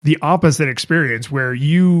opposite experience where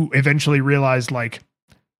you eventually realized like,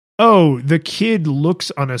 oh, the kid looks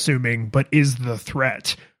unassuming, but is the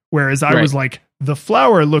threat. Whereas I was like, the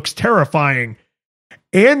flower looks terrifying,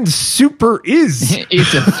 and super is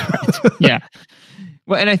it's a threat. Yeah.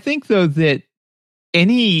 Well, and I think though that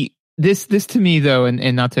this to me though,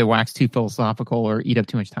 and not to wax too philosophical or eat up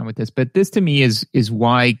too much time with this, but this to me is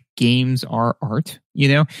why games are art,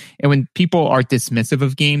 and when people are dismissive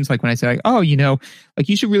of games, like when I say like, oh, like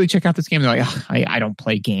you should really check out this game, they're like, I don't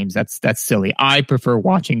play games. That's silly. I prefer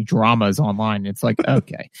watching dramas online. It's like,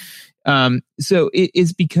 okay. So it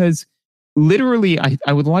is because literally,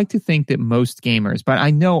 I would like to think that most gamers, but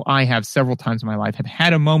I know I have several times in my life, have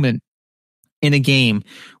had a moment in a game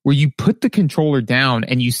where you put the controller down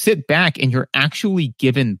and you sit back and you're actually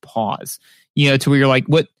given pause, to where you're like,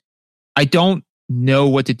 what? I don't know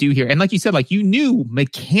what to do here. And like you said, like you knew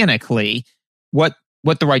mechanically what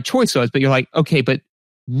the right choice was, but you're like, okay, but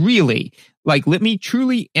really, like, let me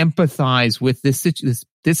truly empathize with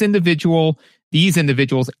this individual, these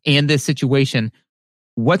individuals, and this situation.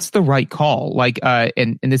 What's the right call? Like,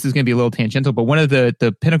 and this is going to be a little tangential, but one of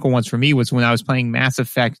the pinnacle ones for me was when I was playing Mass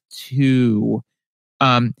Effect 2.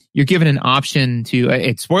 You're given an option to,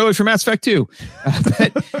 it's spoilers for Mass Effect 2,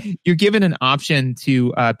 but you're given an option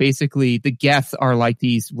to basically, the Geth are like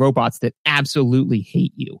these robots that absolutely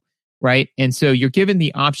hate you, right? And so you're given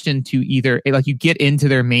the option to either, like, you get into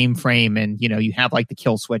their mainframe and, you have like the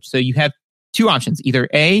kill switch. So you have two options: either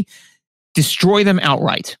A, destroy them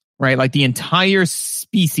outright, right? Like the entire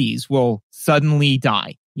species will suddenly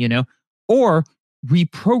die, or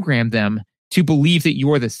reprogram them to believe that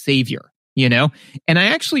you're the savior. And I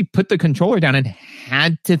actually put the controller down and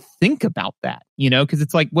had to think about that, because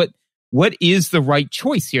it's like, what is the right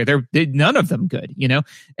choice here? They're none of them good, and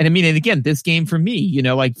I mean, and again, this game for me,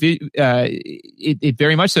 like it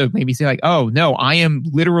very much so made me say like, oh no, I am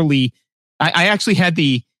literally, I actually had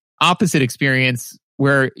the opposite experience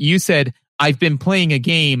where you said, I've been playing a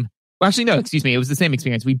game. Well, actually, no, excuse me. It was the same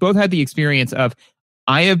experience. We both had the experience of,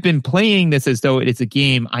 I have been playing this as though it is a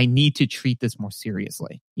game. I need to treat this more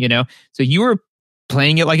seriously, So you were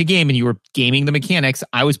playing it like a game and you were gaming the mechanics.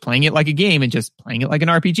 I was playing it like a game and just playing it like an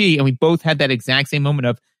RPG. And we both had that exact same moment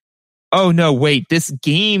of, oh no, wait, this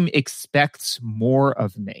game expects more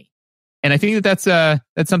of me. And I think that's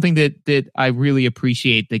something that I really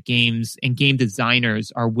appreciate, that games and game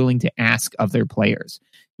designers are willing to ask of their players,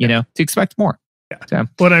 to expect more. Yeah. So.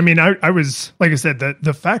 But I mean, I was, like I said,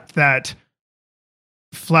 the fact that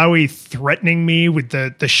Flowey threatening me with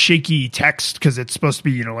the shaky text, because it's supposed to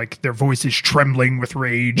be, like their voice is trembling with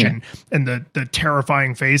rage, and the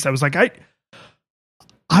terrifying face. I was like,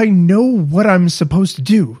 I know what I'm supposed to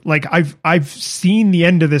do. Like I've seen the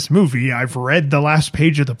end of this movie. I've read the last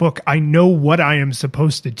page of the book. I know what I am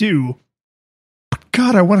supposed to do. But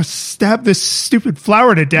God, I want to stab this stupid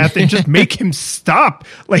flower to death and just make him stop.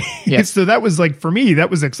 Like, so that was like, for me, that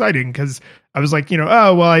was exciting, because I was like,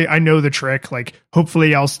 oh, well, I know the trick. Like,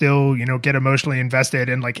 hopefully I'll still, get emotionally invested.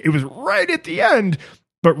 And like, it was right at the end.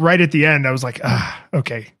 But right at the end, I was like,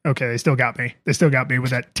 okay. They still got me. They still got me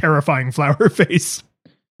with that terrifying flower face.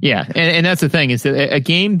 Yeah. And that's the thing, is that a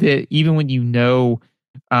game that even when you know,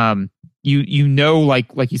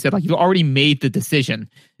 like you said, like you've already made the decision,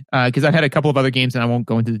 because I've had a couple of other games, and I won't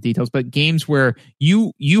go into the details, but games where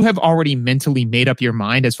you have already mentally made up your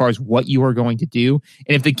mind as far as what you are going to do.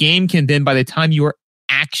 And if the game can then, by the time you are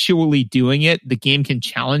actually doing it, the game can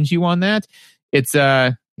challenge you on that. It's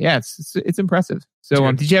impressive.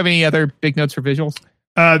 So did you have any other big notes for visuals?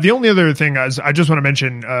 The only other thing is, I just want to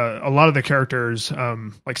mention a lot of the characters,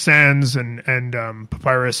 like Sans and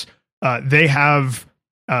Papyrus, they have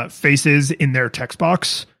faces in their text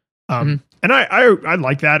box. And I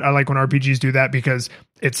like that. I like when RPGs do that, because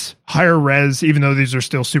it's higher res, even though these are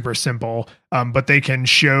still super simple. But they can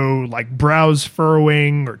show like brows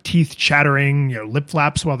furrowing or teeth chattering, lip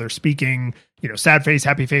flaps while they're speaking, sad face,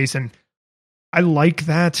 happy face. And I like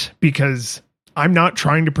that, because I'm not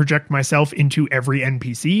trying to project myself into every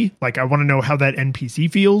NPC. Like, I want to know how that NPC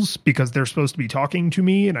feels, because they're supposed to be talking to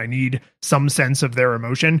me and I need some sense of their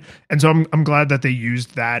emotion. And so I'm glad that they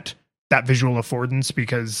used that visual affordance,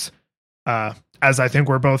 because as I think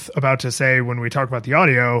we're both about to say when we talk about the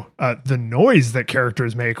audio, the noise that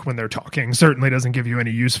characters make when they're talking certainly doesn't give you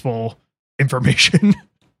any useful information.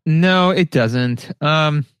 No, it doesn't.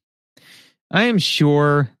 I am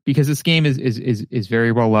sure, because this game is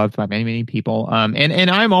very well loved by many, many people.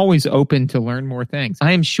 And I'm always open to learn more things.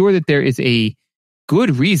 I am sure that there is a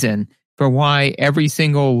good reason for why every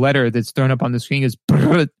single letter that's thrown up on the screen is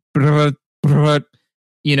but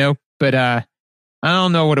I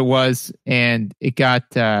don't know what it was, and it got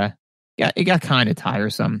kind of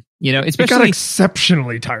tiresome, especially. It got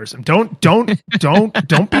exceptionally tiresome. Don't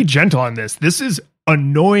be gentle on this. This is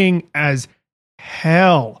annoying as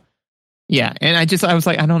hell. Yeah, and I was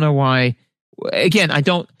like, I don't know why. Again, I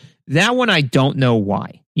don't know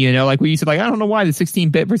why. Like when you said, like, I don't know why the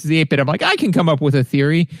 16-bit versus the 8-bit. I'm like, I can come up with a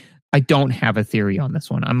theory. I don't have a theory on this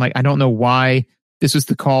one. I'm like, I don't know why this was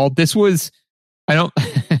the call. This was, I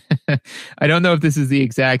don't know if this is the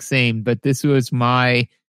exact same, but this was my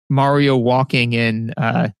Mario walking in,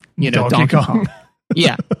 Donkey Kong.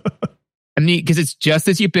 Yeah. I mean, because it's just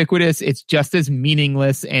as ubiquitous, it's just as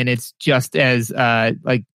meaningless, and it's just as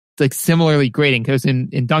like similarly grating. Because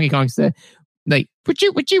in Donkey Kong, said like,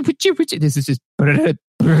 this is just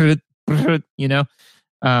you know.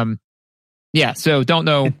 Yeah, so don't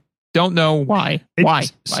know why. Why?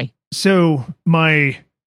 So my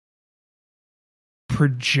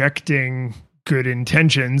projecting good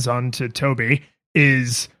intentions onto Toby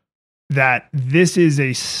is that this is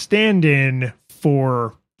a stand-in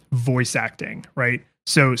for voice acting, right?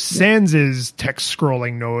 So Sans's text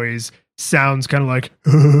scrolling noise sounds kind of like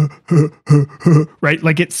right,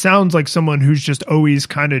 like it sounds like someone who's just always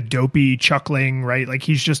kind of dopey chuckling, right? Like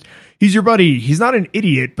he's your buddy. He's not an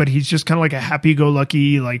idiot, but he's just kind of like a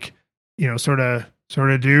happy-go-lucky, like, you know, sort of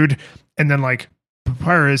dude. And then like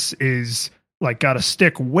Papyrus is like got a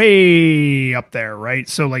stick way up there, right?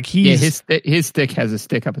 So like his stick has a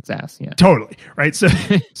stick up its ass. Yeah, totally, right? So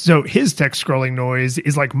so his text scrolling noise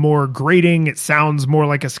is like more grating. It sounds more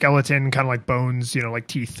like a skeleton, kind of like bones, you know, like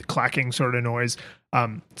teeth clacking sort of noise.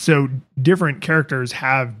 So different characters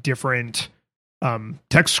have different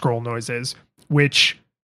text scroll noises, which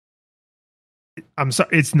I'm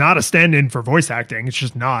sorry, it's not a stand-in for voice acting. It's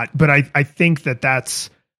just not. But I think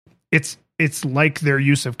it's like their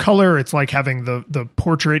use of color. It's like having the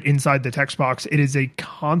portrait inside the text box. It is a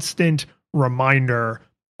constant reminder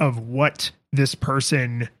of what this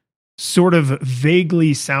person sort of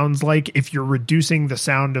vaguely sounds like if you're reducing the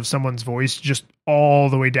sound of someone's voice just all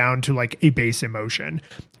the way down to like a base emotion.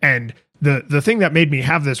 And the thing that made me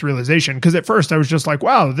have this realization, because at first I was just like,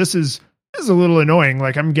 wow, this is a little annoying.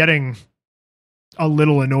 Like I'm getting a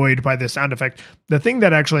little annoyed by this sound effect. The thing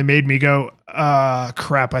that actually made me go,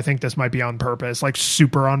 crap, I think this might be on purpose, like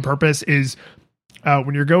super on purpose, is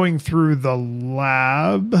when you're going through the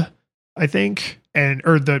lab, I think,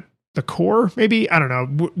 or the core, maybe, I don't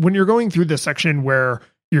know, when you're going through the section where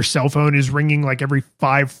your cell phone is ringing like every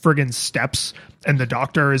 5 friggin' steps, and the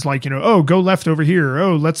doctor is like, you know, oh, go left over here.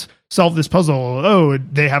 Oh, let's solve this puzzle. Oh,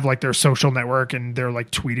 they have like their social network and they're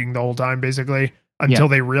like tweeting the whole time, basically, until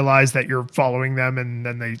they realize that you're following them, and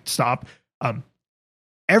then they stop.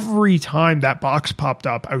 Every time that box popped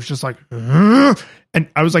up, I was just like, and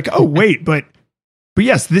I was like, oh, wait, but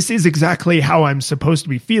yes, this is exactly how I'm supposed to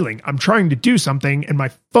be feeling. I'm trying to do something and my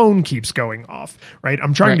phone keeps going off, right?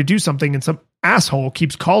 I'm trying to do something and some asshole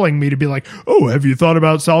keeps calling me to be like, oh, have you thought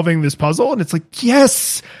about solving this puzzle? And it's like,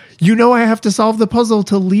 yes, you know, I have to solve the puzzle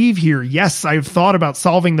to leave here. Yes, I've thought about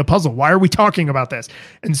solving the puzzle. Why are we talking about this?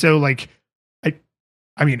 And so like,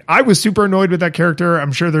 I mean, I was super annoyed with that character.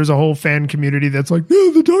 I'm sure there's a whole fan community that's like,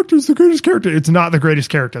 no, the Doctor's the greatest character. It's not the greatest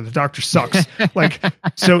character. The Doctor sucks. Like,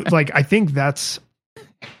 so like, I think that's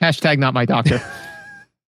hashtag not my doctor.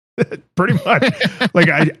 Pretty much. Like,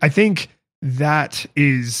 I think that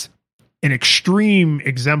is an extreme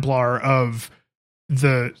exemplar of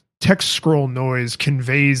the text scroll noise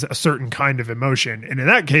conveys a certain kind of emotion. And in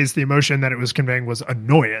that case, the emotion that it was conveying was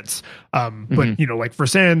annoyance. But, you know, like for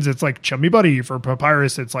Sans, it's like chummy buddy. For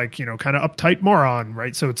Papyrus, it's like, you know, kind of uptight moron,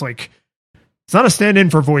 right? So it's like, it's not a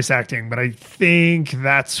stand-in for voice acting, but I think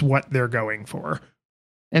that's what they're going for.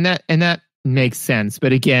 And that makes sense.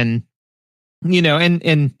 But again, you know,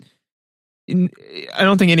 and I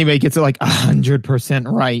don't think anybody gets it like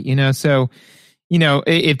 100% right, you know? So, you know,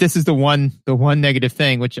 if this is the one negative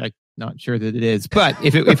thing, which I'm not sure that it is, but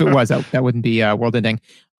if it was, that wouldn't be world ending.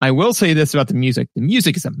 I will say this about the music. The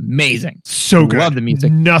music is amazing. So good. Love the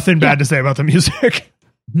music. Nothing bad to say about the music.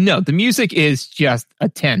 No, the music is just a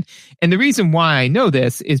 10. And the reason why I know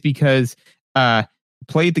this is because I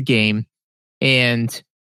played the game, and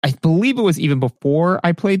I believe it was even before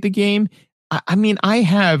I played the game. I mean, I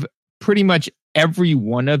have pretty much every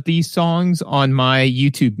one of these songs on my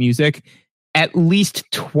YouTube Music at least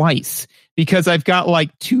twice, because I've got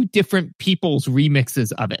like 2 different people's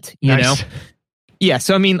remixes of it, you know? Yeah.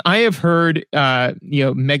 So, I mean, I have heard, you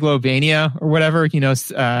know, Megalovania or whatever, you know,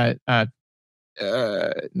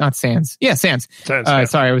 not Sans. Yeah, Sans.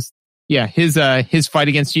 Sorry, his fight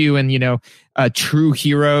against you, and, you know, True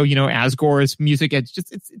Hero, you know, Asgore's music. It's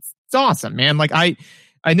just, it's awesome, man. Like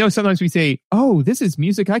I know sometimes we say, oh, this is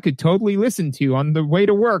music I could totally listen to on the way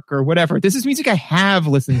to work or whatever. This is music I have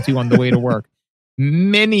listened to on the way to work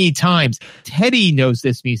many times. Teddy knows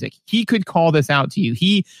this music. He could call this out to you.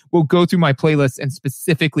 He will go through my playlists and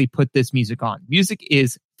specifically put this music on. Music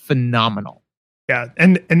is phenomenal. Yeah.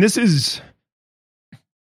 And this is,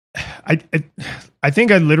 I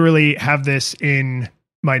think I literally have this in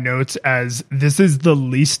my notes as this is the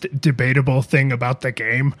least debatable thing about the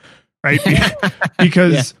game. Right.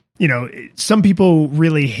 Because you know, some people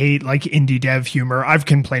really hate like indie dev humor. I've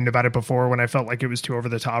complained about it before when I felt like it was too over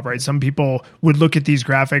the top, right? Some people would look at these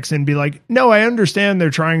graphics and be like, no, I understand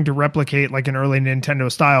they're trying to replicate like an early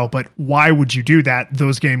Nintendo style, but why would you do that?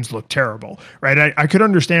 Those games look terrible, right? I could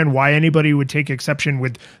understand why anybody would take exception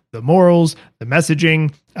with the morals, the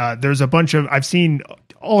messaging. There's a bunch of, I've seen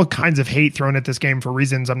all kinds of hate thrown at this game for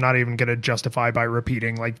reasons I'm not even going to justify by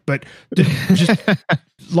repeating, like, but just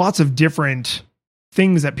lots of different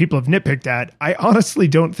things that people have nitpicked at. I honestly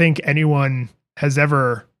don't think anyone has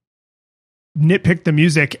ever nitpicked the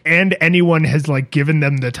music, and anyone has like given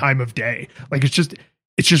them the time of day. Like it's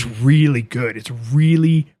just really good. It's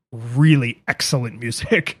really, really excellent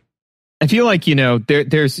music. I feel like, you know,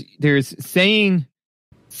 there's saying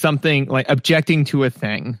something like objecting to a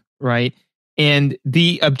thing, right? And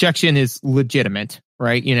the objection is legitimate,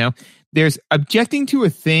 right? You know, there's objecting to a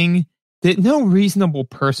thing that no reasonable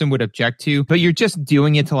person would object to, but you're just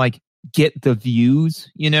doing it to like get the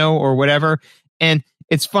views, you know, or whatever. And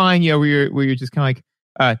it's fine, you know, where you're just kind of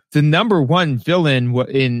like, the number one villain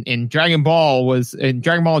in Dragon Ball was in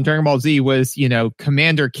Dragon Ball and Dragon Ball Z was, you know,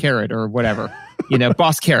 Commander Carrot or whatever, you know,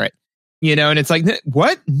 Boss Carrot, you know, and it's like,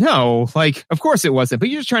 what? No, like, of course it wasn't, but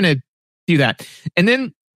you're just trying to do that. And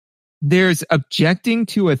then there's objecting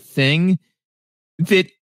to a thing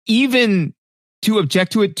that even to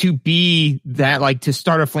object to it to be that, like, to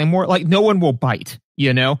start a flame war, like, no one will bite,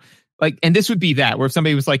 you know? Like, and this would be that, where if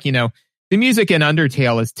somebody was like, you know, the music in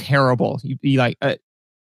Undertale is terrible. You'd be like,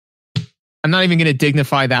 I'm not even going to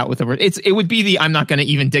dignify that with a word. It would be I'm not going to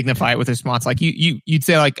even dignify it with a response. Like, you'd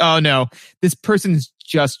say, like, oh no, this person's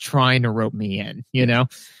just trying to rope me in, you know?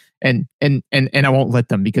 And I won't let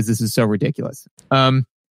them because this is so ridiculous.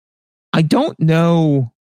 I don't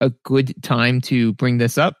know a good time to bring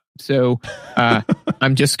this up. So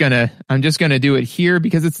I'm just gonna do it here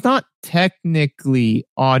because it's not technically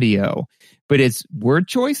audio, but it's word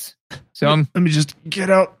choice. So let me just get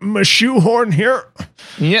out my shoehorn here.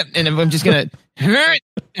 Yep, and I'm just gonna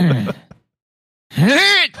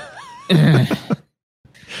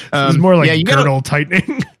It's more like girdle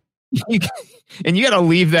tightening. And you got to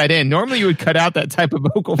leave that in. Normally you would cut out that type of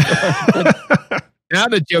vocal filler. Now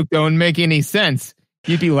the joke don't make any sense.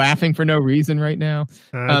 You'd be laughing for no reason right now.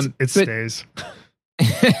 Stays.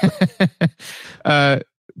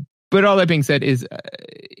 But all that being said is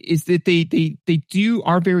that they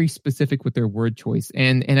are very specific with their word choice,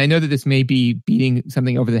 and I know that this may be beating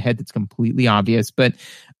something over the head that's completely obvious, but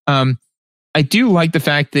I do like the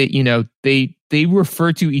fact that, you know, they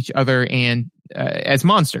refer to each other and as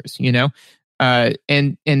monsters, you know,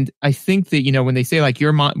 and I think that, you know, when they say like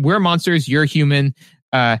we're monsters, you're human.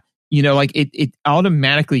 You know, like it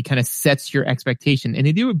automatically kind of sets your expectation, and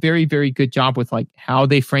they do a very, very good job with like how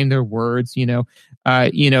they frame their words. You know,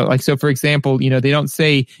 like, so for example, you know, they don't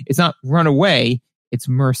say it's not run away, it's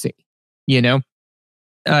mercy. You know,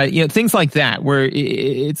 things like that where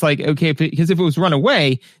it's like, okay, because if it was run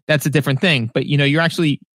away, that's a different thing. But you know, you're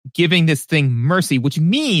actually giving this thing mercy, which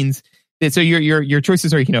means that so your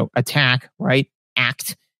choices are, you know, attack, right,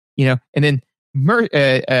 act, you know, and then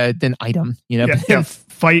then item, you know,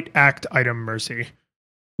 fight, act, item, mercy.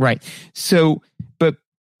 Right. So, but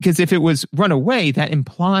because if it was run away, that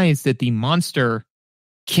implies that the monster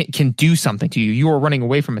can do something to you. You are running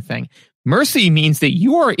away from a thing. Mercy means that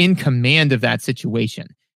you are in command of that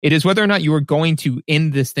situation. It is whether or not you are going to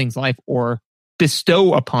end this thing's life or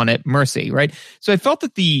bestow upon it mercy, right? So I felt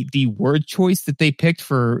that the word choice that they picked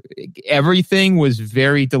for everything was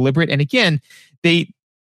very deliberate. And again, they,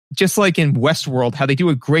 just like in Westworld, how they do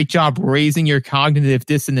a great job raising your cognitive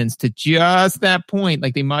dissonance to just that point.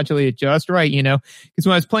 Like they modulate it just right, you know? Because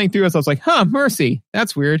when I was playing through this, I was like, mercy.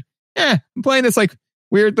 That's weird. I'm playing this like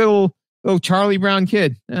weird little Charlie Brown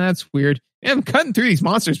kid. That's weird. I'm cutting through these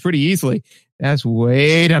monsters pretty easily.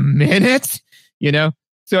 Wait a minute, you know?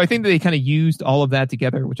 So I think that they kind of used all of that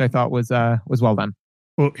together, which I thought was well done.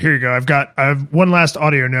 Well, here you go. I have one last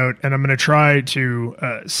audio note, and I'm going to try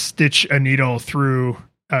to stitch a needle through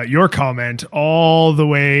your comment all the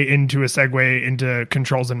way into a segue into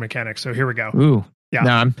controls and mechanics. So here we go. Ooh, yeah.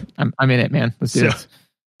 No, I'm in it, man. Let's do this.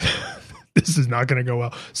 This is not going to go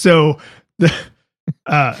well. So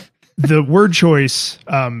the word choice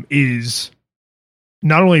is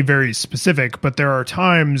not only very specific, but there are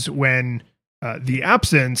times when the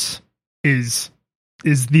absence is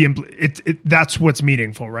that's what's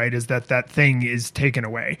meaningful, right? Is that thing is taken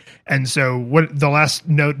away. And so what the last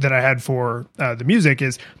note that I had for the music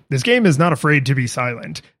is this game is not afraid to be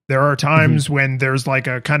silent. There are times when there's like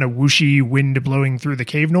a kind of whooshy wind blowing through the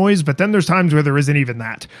cave noise, but then there's times where there isn't even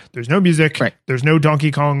that. There's no music. Right. There's no Donkey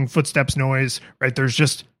Kong footsteps noise, right? There's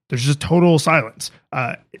just there's just total silence.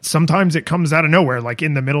 Sometimes it comes out of nowhere, like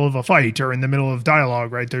in the middle of a fight or in the middle of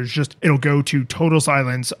dialogue, right? It'll go to total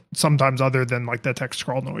silence, sometimes other than like the text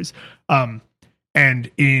scroll noise.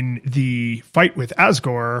 And in the fight with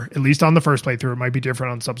Asgore, at least on the first playthrough, it might be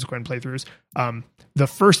different on subsequent playthroughs. The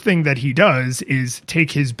first thing that he does is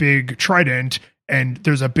take his big trident, and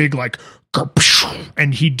there's a big like,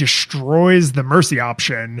 and he destroys the mercy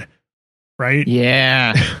option, right?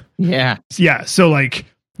 Yeah. Yeah. Yeah. So like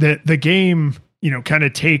the game, kind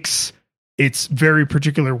of takes its very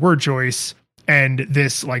particular word choice and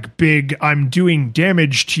this like big I'm doing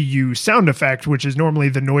damage to you sound effect, which is normally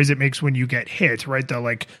the noise it makes when you get hit, right?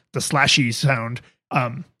 The slashy sound.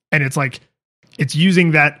 And it's like it's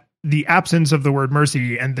using the absence of the word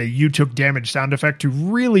mercy and the you took damage sound effect to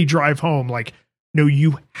really drive home like, no,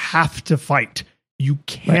 you have to fight. You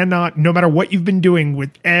cannot, no matter what you've been doing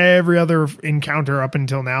with every other encounter up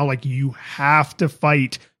until now, like you have to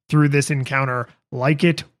fight through this encounter, like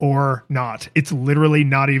it or not. It's literally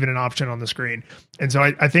not even an option on the screen. And so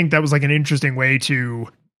I think that was like an interesting way to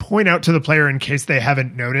point out to the player in case they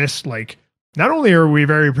haven't noticed, like, not only are we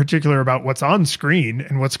very particular about what's on screen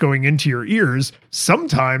and what's going into your ears,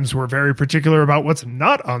 sometimes we're very particular about what's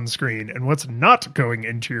not on screen and what's not going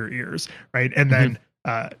into your ears, right? And then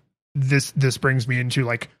this brings me into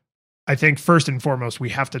like, I think first and foremost, we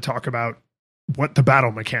have to talk about what the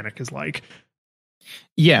battle mechanic is like.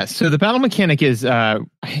 Yeah, so the battle mechanic is I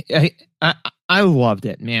loved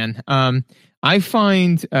it, man. I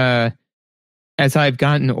find as I've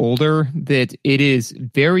gotten older that it is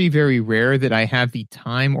very, very rare that I have the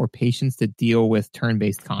time or patience to deal with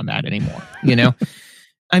turn-based combat anymore.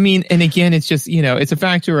 I mean, and again, it's just, it's a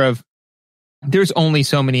factor of there's only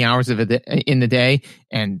so many hours of it in the day,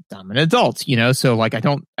 and I'm an adult, so like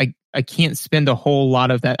I can't spend a whole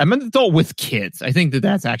lot of that. I'm an adult with kids. I think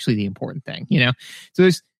that's actually the important thing, So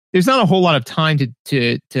there's not a whole lot of time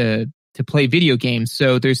to play video games.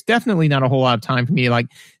 So there's definitely not a whole lot of time for me to like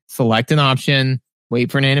select an option,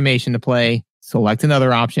 wait for an animation to play, select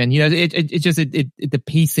another option. The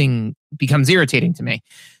pacing becomes irritating to me.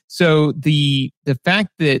 So the fact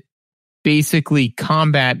that basically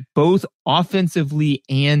combat both offensively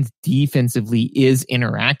and defensively is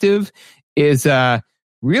interactive is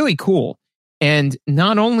really cool. And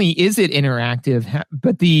not only is it interactive,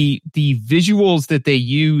 but the visuals that they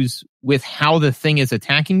use with how the thing is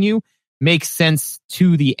attacking you makes sense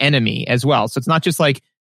to the enemy as well. So it's not just like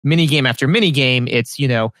minigame after minigame. It's,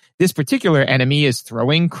 this particular enemy is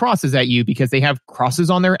throwing crosses at you because they have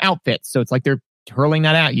crosses on their outfits. So it's like they're hurling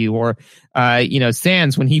that at you. Or,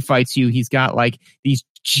 Sans, when he fights you, he's got like these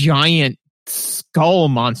giant skull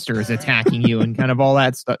monsters attacking you and kind of all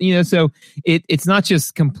that stuff, so it's not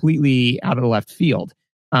just completely out of the left field.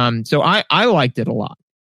 So I liked it a lot.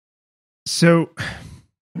 So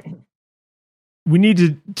we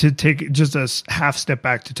need to take just a half step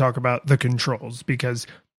back to talk about the controls, because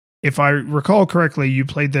if I recall correctly, you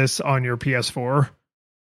played this on your PS4.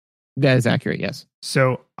 That is accurate, yes.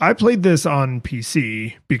 So I played this on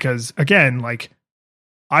PC because, again, like,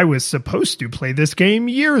 I was supposed to play this game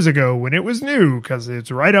years ago when it was new because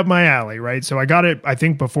it's right up my alley, right? So I got it, I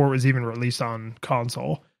think, before it was even released on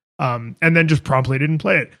console, and then just promptly didn't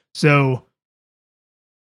play it. So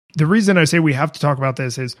the reason I say we have to talk about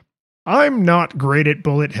this is I'm not great at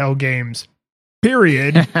bullet hell games,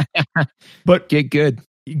 period. But get good.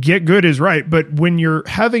 Get good is right. But when you're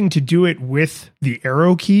having to do it with the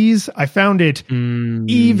arrow keys, I found it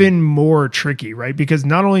even more tricky, right? Because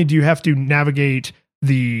not only do you have to navigate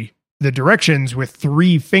the directions with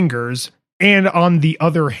 3 fingers and on the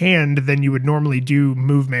other hand than you would normally do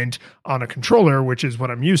movement on a controller, which is what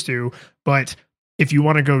I'm used to. But if you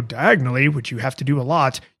want to go diagonally, which you have to do a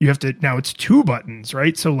lot, you have to, now it's 2 buttons,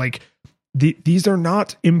 right? So like these are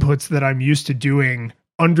not inputs that I'm used to doing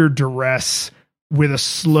under duress with a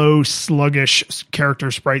slow, sluggish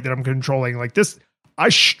character sprite that I'm controlling. Like this, I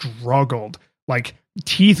struggled, like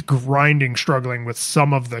teeth grinding, struggling with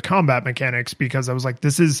some of the combat mechanics because I was like,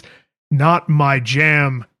 this is not my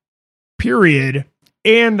jam, period.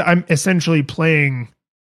 And I'm essentially playing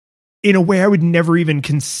in a way I would never even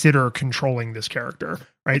consider controlling this character,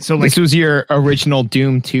 right? So like, this was your original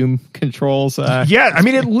Doom 2 controls. Yeah, I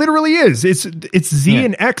mean, it literally is. It's Z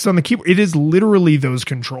and X on the keyboard. It is literally those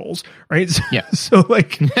controls, right? So, yeah. So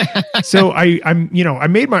like, so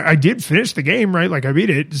I did finish the game, right? Like I beat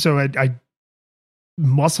it. So I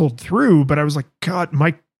muscled through, but I was like, God,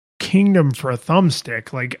 my kingdom for a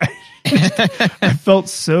thumbstick. Like I felt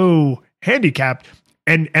so handicapped.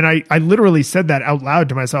 And I literally said that out loud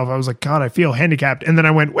to myself. I was like, God, I feel handicapped. And then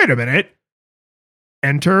I went, wait a minute.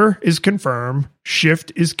 Enter is confirm,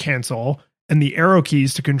 shift is cancel, and the arrow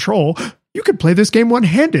keys to control, you could play this game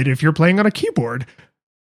one-handed if you're playing on a keyboard.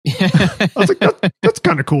 I was like, that's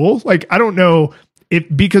kind of cool. Like, I don't know if,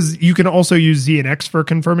 because you can also use Z and X for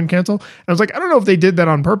confirm and cancel. And I was like, I don't know if they did that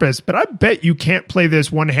on purpose, but I bet you can't play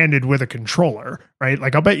this one-handed with a controller, right?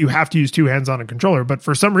 Like, I'll bet you have to use two hands on a controller, but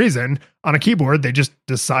for some reason on a keyboard, they just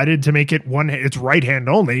decided to make it it's right hand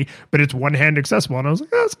only, but it's one hand accessible. And I was like,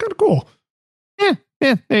 that's kind of cool.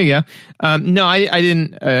 Yeah, there you go. No, I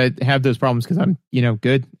didn't have those problems because I'm,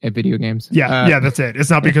 good at video games. Yeah, that's it. It's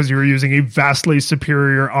not because you were using a vastly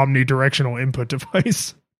superior omnidirectional input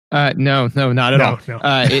device. No, not at all. No.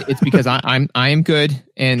 It's because I am good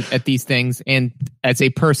and at these things, and as a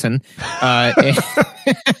person,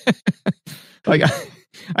 like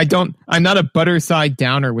I'm not a butter side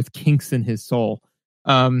downer with kinks in his soul.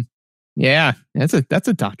 Yeah, that's a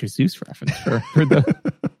Dr. Seuss reference for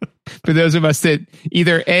the. For those of us that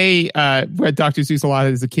either A, read Dr. Seuss a lot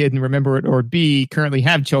as a kid and remember it, or B, currently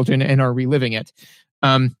have children and are reliving it.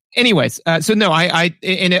 Anyways, so no,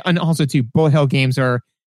 and also too, bullet hell games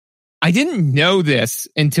I didn't know this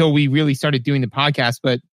until we really started doing the podcast,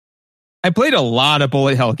 but I played a lot of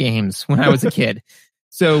bullet hell games when I was a kid.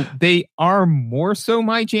 So they are more so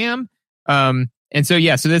my jam. And so,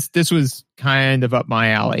 yeah, so this was kind of up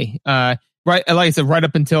my alley. Right, like I said, right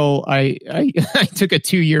up until I took a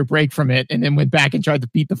 2-year break from it and then went back and tried to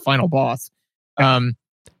beat the final boss. I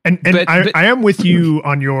am with you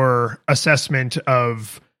on your assessment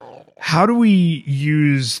of how do we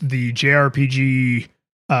use the JRPG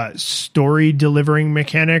story delivering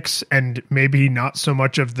mechanics and maybe not so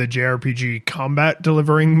much of the JRPG combat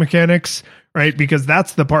delivering mechanics, right? Because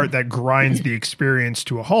that's the part that grinds the experience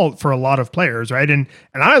to a halt for a lot of players, right? And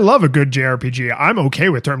I love a good JRPG. I'm okay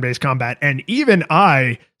with turn-based combat. And even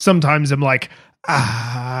I sometimes am like,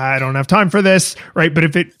 I don't have time for this, right? But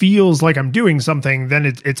if it feels like I'm doing something, then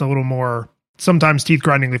it's a little more, sometimes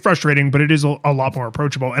teeth-grindingly frustrating, but it is a lot more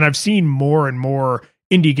approachable. And I've seen more and more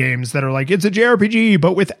indie games that are like, it's a JRPG,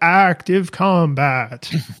 but with active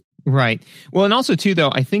combat. Right. Well, and also too,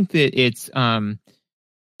 though, I think that it's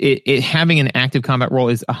it having an active combat role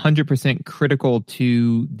is 100% critical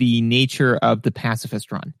to the nature of the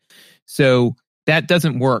pacifist run. So that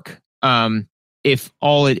doesn't work if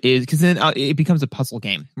all it is, because then it becomes a puzzle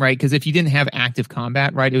game, right? Because if you didn't have active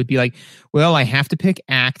combat, right, it would be like, well, I have to pick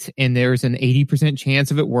act, and there's an 80% chance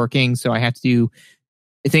of it working, so I have to do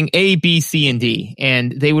thing A, B, C, and D,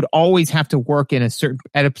 and they would always have to work at a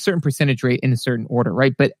certain percentage rate in a certain order,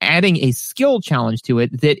 right? But adding a skill challenge to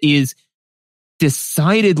it that is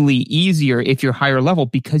decidedly easier if you're higher level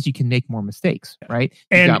because you can make more mistakes, right?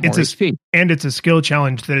 And it's a skill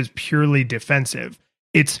challenge that is purely defensive.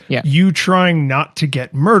 It's you trying not to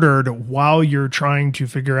get murdered while you're trying to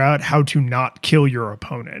figure out how to not kill your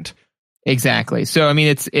opponent. Exactly. So I mean,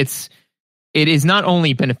 it is not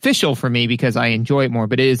only beneficial for me because I enjoy it more,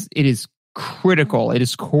 but it is critical. It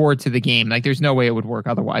is core to the game. Like there's no way it would work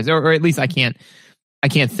otherwise, or at least I can't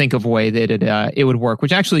think of a way that it would work.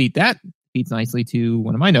 Which actually that feeds nicely to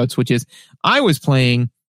one of my notes, which is I was playing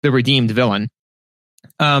the Redeemed Villain.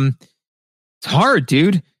 It's hard,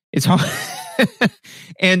 dude. It's hard,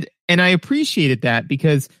 and I appreciated that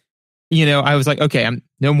because I was like, okay, I'm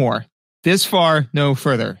no more. This far, no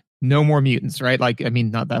further. No more mutants, right? Like, I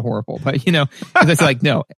mean, not that horrible, but because I said like,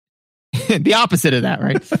 no, the opposite of that,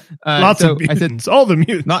 right? Lots of mutants, all the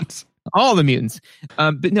mutants, not all the mutants.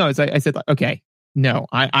 But no, I said, like, okay, no,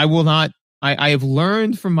 I will not. I have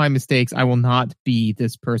learned from my mistakes. I will not be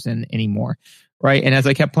this person anymore, right? And as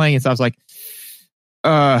I kept playing it, so I was like,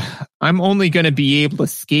 I'm only going to be able to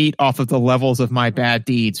skate off of the levels of my bad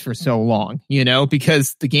deeds for so long,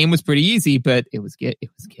 because the game was pretty easy, but it was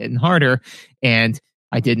getting harder, and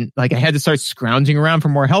I had to start scrounging around for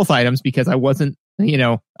more health items because I wasn't, I mean,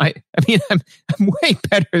 I'm way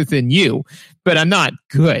better than you, but I'm not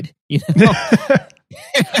good,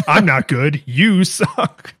 I'm not good. You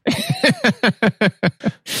suck.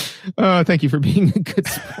 Thank you for being a good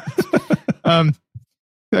sport.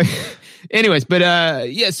 Anyways, but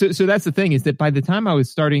so that's the thing is that by the time I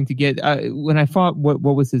was starting to get when I fought what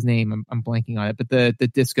was his name? I'm blanking on it, but the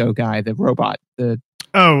disco guy, the robot,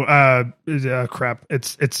 crap.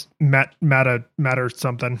 It's Matter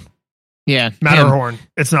something. Yeah. Matterhorn.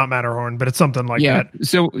 It's not Matterhorn, but it's something like that.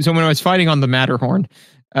 So when I was fighting on the Matterhorn,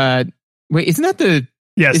 wait, isn't that the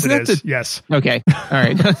Yes, it is. Yes. Okay. All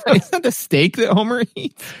right. It's not the steak that Homer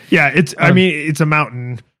eats. Yeah, I mean, it's a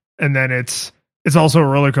mountain, and then it's also a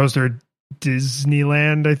roller coaster,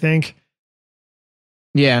 Disneyland, I think.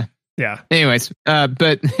 Yeah. Yeah. Anyways,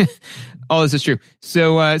 but all this is true.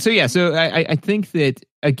 So I think that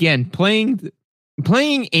again, playing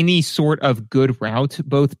playing any sort of good route,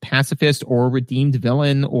 both pacifist or redeemed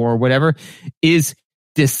villain or whatever, is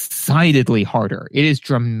decidedly harder. It is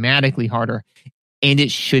dramatically harder, and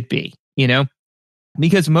it should be,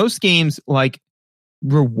 because most games like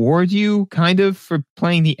reward you kind of for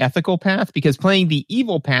playing the ethical path, because playing the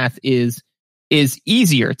evil path is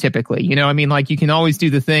easier typically. Like you can always do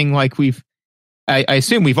the thing like I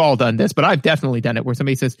assume we've all done this, but I've definitely done it where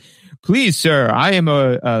somebody says, please, sir, I am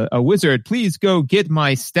a wizard. Please go get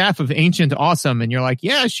my staff of ancient awesome. And you're like,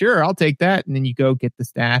 yeah, sure, I'll take that. And then you go get the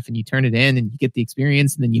staff and you turn it in and you get the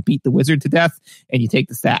experience and then you beat the wizard to death and you take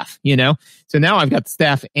the staff, So now I've got the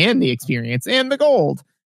staff and the experience and the gold.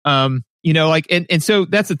 And so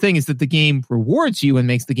that's the thing, is that the game rewards you and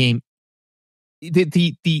makes the game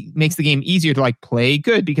makes the game easier to like play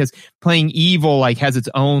good, because playing evil like has its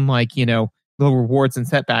own like, little rewards and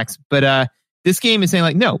setbacks. But this game is saying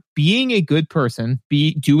like, no, being a good person,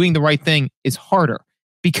 doing the right thing is harder,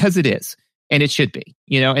 because it is, and it should be,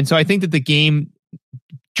 And so I think that the game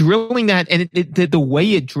drilling that, and the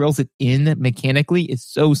way it drills it in mechanically is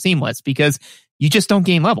so seamless, because you just don't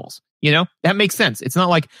gain levels. That makes sense. It's not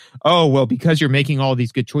like, oh, well, because you're making all of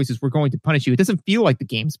these good choices, we're going to punish you. It doesn't feel like the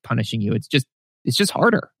game's punishing you. It's just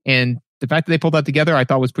harder. And the fact that they pulled that together, I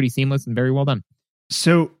thought was pretty seamless and very well done.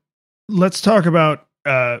 So let's talk about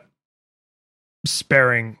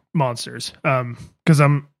sparing monsters. Because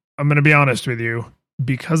I'm going to be honest with you,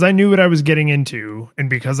 because I knew what I was getting into, and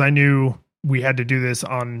because I knew we had to do this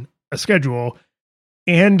on a schedule,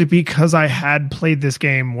 and because I had played this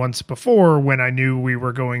game once before when I knew we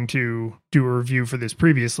were going to do a review for this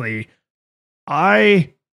previously,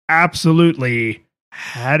 I absolutely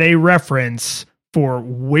had a reference for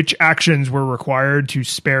which actions were required to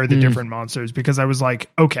spare the different monsters, because I was like,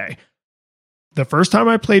 okay, the first time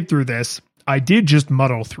I played through this, I did just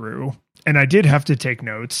muddle through, and I did have to take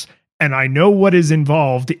notes, and I know what is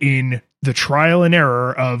involved in the trial and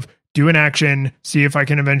error of do an action, see if I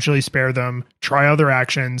can eventually spare them, try other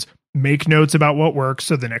actions, make notes about what works,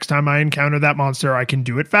 so the next time I encounter that monster, I can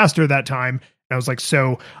do it faster that time. And I was like,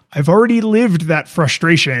 so I've already lived that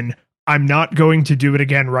frustration. I'm not going to do it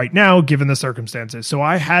again right now, given the circumstances. So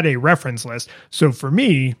I had a reference list. So for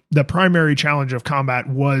me, the primary challenge of combat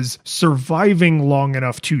was surviving long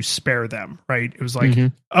enough to spare them, right? It was like,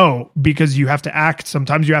 oh, because you have to act,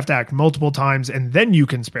 sometimes you have to act multiple times and then you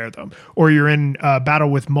can spare them. Or you're in a battle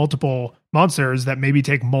with multiple monsters that maybe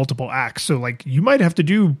take multiple acts. So like you might have to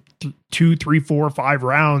do 2, 3, 4, 5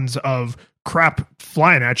 rounds of crap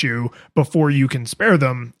flying at you before you can spare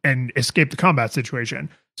them and escape the combat situation.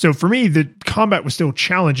 So for me, the combat was still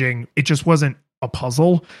challenging. It just wasn't a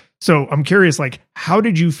puzzle. So I'm curious, like, how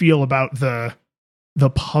did you feel about the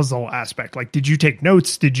puzzle aspect? Like, did you take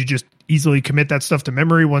notes? Did you just easily commit that stuff to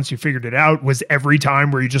memory once you figured it out? Was every time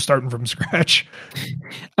were you just starting from scratch?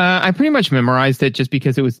 I pretty much memorized it just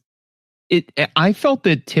because I felt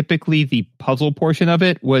that typically the puzzle portion of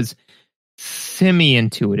it was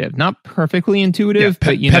semi-intuitive, not perfectly intuitive,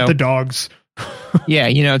 but pet the dogs. Yeah,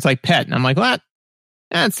 it's like pet, and I'm like, well,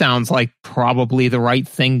 that sounds like probably the right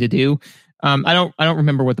thing to do. I don't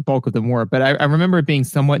remember what the bulk of them were, but I remember it being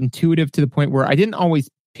somewhat intuitive to the point where I didn't always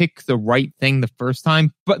pick the right thing the first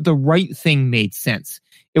time, but the right thing made sense.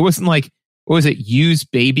 It wasn't like, what was it, use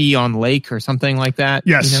baby on lake or something like that?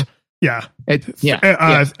 Yes. Yeah.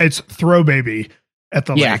 It's throw baby at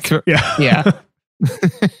the lake. Yeah.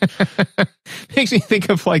 Makes me think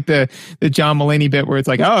of like the John Mulaney bit where it's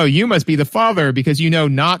like, oh, you must be the father because you know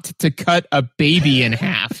not to cut a baby in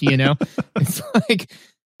half. It's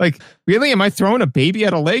like really, am I throwing a baby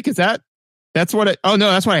at a lake? That's what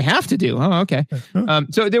that's what I have to do. Oh, okay.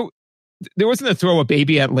 So there wasn't a throw a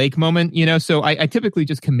baby at lake moment, so I typically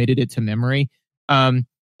just committed it to memory. And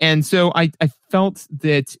so I felt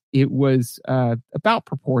that it was about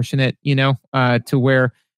proportionate, to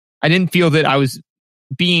where I didn't feel that I was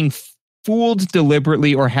being fooled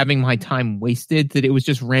deliberately or having my time wasted, that it was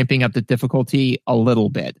just ramping up the difficulty a little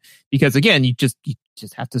bit. Because again, you just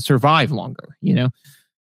have to survive longer,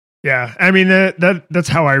 Yeah, I mean, that's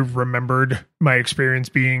how I remembered my experience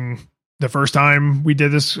being the first time we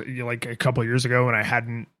did this, like a couple of years ago,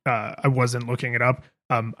 and I wasn't looking it up.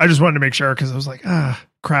 I just wanted to make sure, because I was like,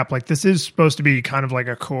 crap, like this is supposed to be kind of like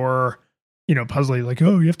a core, puzzly, like,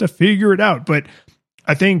 oh, you have to figure it out. But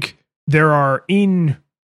I think there are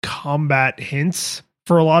in-combat hints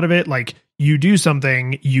for a lot of it. Like, you do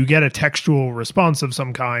something, you get a textual response of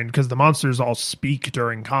some kind, because the monsters all speak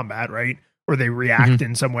during combat, right? or they react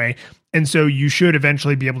in some way. And so you should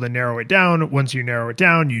eventually be able to narrow it down. Once you narrow it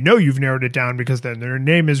down, you know you've narrowed it down because then their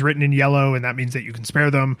name is written in yellow, and that means that you can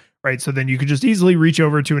spare them, right? So then you could just easily reach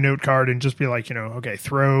over to a note card and just be like, okay,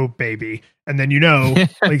 throw baby. And then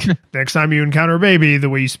like next time you encounter a baby, the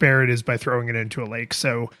way you spare it is by throwing it into a lake.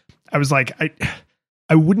 So I was like,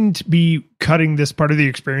 I wouldn't be cutting this part of the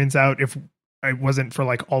experience out if I wasn't for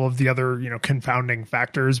like all of the other, confounding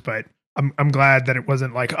factors, but I'm glad that it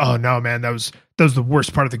wasn't like, oh no, man, that was the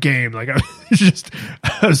worst part of the game. Like I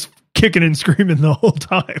was kicking and screaming the whole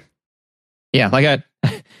time. Yeah. Like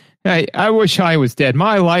I wish I was dead.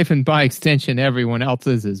 My life, and by extension, everyone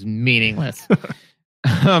else's, is meaningless.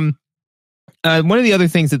 One of the other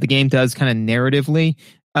things that the game does kind of narratively,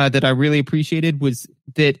 that I really appreciated was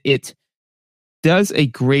that it does a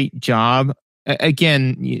great job,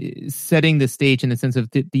 again, setting the stage in the sense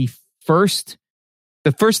of the first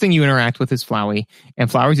thing you interact with is Flowey, and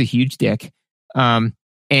Flowey's a huge dick.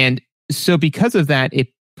 And so because of that, it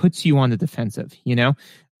puts you on the defensive,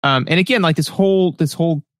 and again, like this whole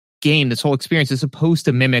game, this whole experience is supposed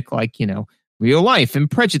to mimic like, real life and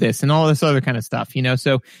prejudice and all this other kind of stuff,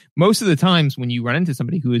 So most of the times when you run into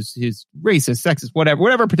somebody who is racist, sexist,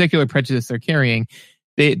 whatever particular prejudice they're carrying,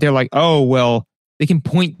 they're like, oh, well, they can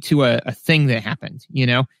point to a thing that happened,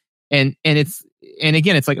 and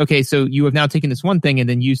again, it's like, okay, so you have now taken this one thing and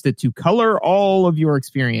then used it to color all of your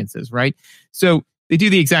experiences, right? So they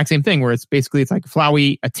do the exact same thing where it's like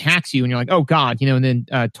Flowey attacks you and you're like, oh God, and then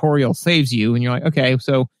Toriel saves you and you're like, okay,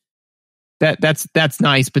 so that's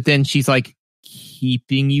nice. But then she's like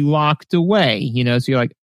keeping you locked away, so you're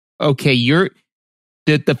like, okay,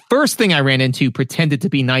 the first thing I ran into pretended to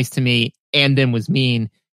be nice to me and then was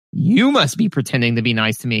mean. You must be pretending to be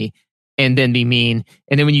nice to me and then be mean.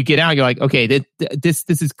 And then when you get out, you're like, okay, this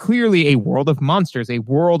is clearly a world of monsters, a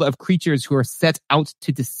world of creatures who are set out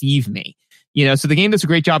to deceive me. So the game does a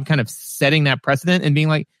great job kind of setting that precedent and being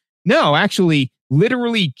like, no, actually,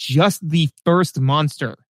 literally just the first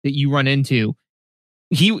monster that you run into,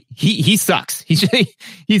 he sucks. He's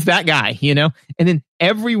that guy, and then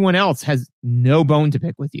everyone else has no bone to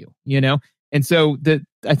pick with you, And so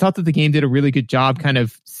I thought that the game did a really good job kind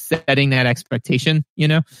of setting that expectation,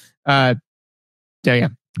 So yeah.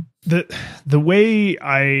 The way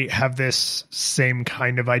I have this same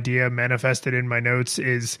kind of idea manifested in my notes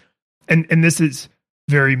is, and this is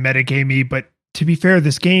very metagamey, but to be fair,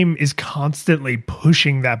 this game is constantly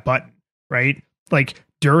pushing that button, right? Like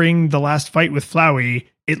during the last fight with Flowey,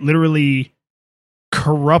 it literally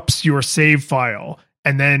corrupts your save file,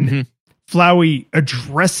 and then Flowey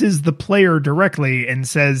addresses the player directly and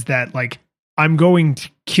says that, like, I'm going to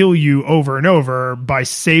kill you over and over by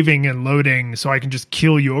saving and loading so I can just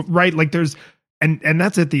kill you, right? Like there's, and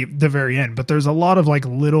that's at the very end, but there's a lot of like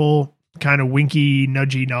little kind of winky,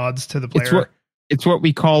 nudgy nods to the player. It's what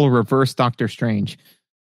we call a reverse Doctor Strange.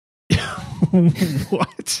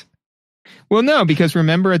 What? Well, no, because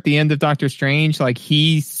remember at the end of Doctor Strange, like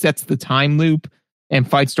he sets the time loop and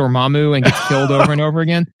fights Dormammu and gets killed over and over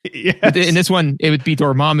again. Yes. But in this one, it would be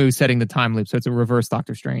Dormammu setting the time loop, so it's a reverse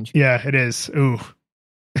Doctor Strange. Yeah, it is. Ooh.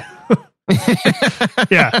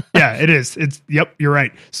 yeah, it is. Yep, you're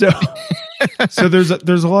right. So there's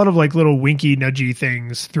a lot of like little winky, nudgy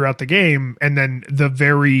things throughout the game, and then the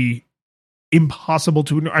very impossible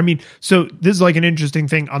to. I mean, so this is like an interesting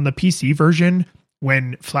thing on the PC version.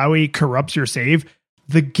 When Flowey corrupts your save,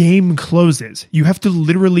 the game closes. You have to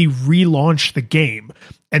literally relaunch the game.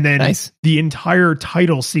 And then the entire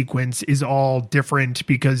title sequence is all different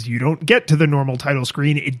because you don't get to the normal title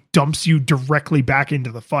screen. It dumps you directly back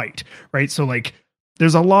into the fight, right? So like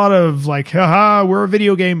there's a lot of like, haha, we're a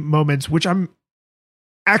video game moments, which I'm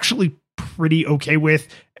actually pretty okay with.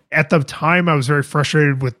 At the time, I was very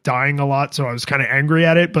frustrated with dying a lot, so I was kind of angry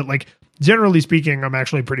at it. But like, generally speaking, I'm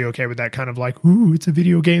actually pretty okay with that kind of like, ooh, it's a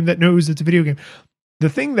video game that knows it's a video game. The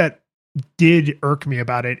thing that did irk me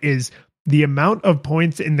about it is the amount of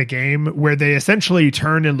points in the game where they essentially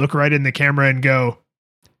turn and look right in the camera and go,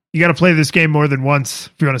 you got to play this game more than once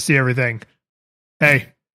if you want to see everything. Hey,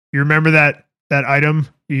 you remember that item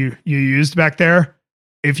you used back there?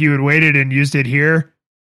 If you had waited and used it here,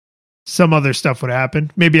 some other stuff would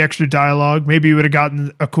happen. Maybe extra dialogue. Maybe you would have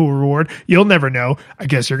gotten a cool reward. You'll never know. I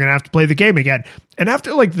guess you're going to have to play the game again. And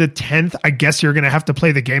after like the 10th, I guess you're going to have to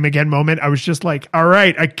play the game again moment, I was just like, all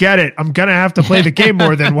right, I get it. I'm going to have to play the game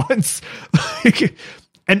more than once.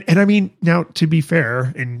 And I mean, now to be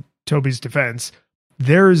fair, in Toby's defense,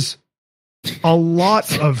 there's a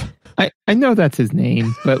lot of... I know that's his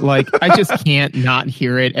name, but like I just can't not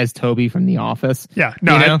hear it as Toby from The Office. Yeah,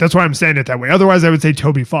 no, that's why I'm saying it that way. Otherwise, I would say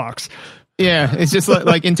Toby Fox. Yeah, it's just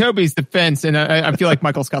like in Toby's defense, and I feel like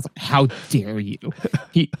Michael Scott's like, how dare you?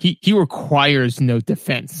 He requires no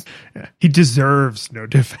defense. Yeah, he deserves no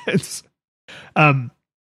defense.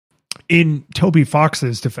 In Toby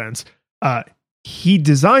Fox's defense, he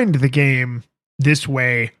designed the game this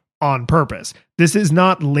way on purpose. This is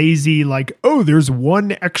not lazy, like, oh, there's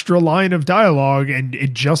one extra line of dialogue and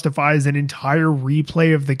it justifies an entire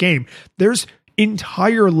replay of the game. There's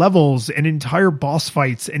entire levels and entire boss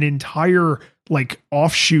fights and entire like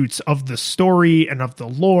offshoots of the story and of the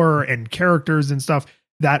lore and characters and stuff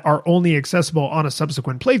that are only accessible on a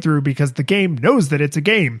subsequent playthrough because the game knows that it's a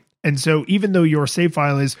game. And so even though your save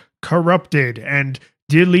file is corrupted and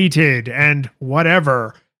deleted and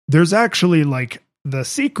whatever, there's actually like the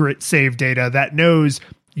secret save data that knows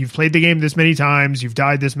you've played the game this many times, you've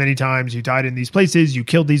died this many times, you died in these places, you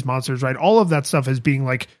killed these monsters, right? All of that stuff is being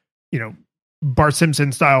like, you know, Bart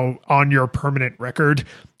Simpson style on your permanent record.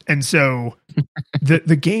 And so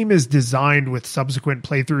the game is designed with subsequent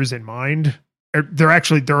playthroughs in mind. They're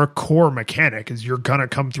a core mechanic is you're going to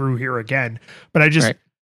come through here again. But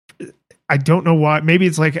I don't know why. Maybe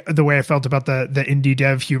it's like the way I felt about the indie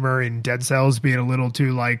dev humor in Dead Cells being a little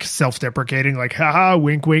too like self-deprecating, like, haha,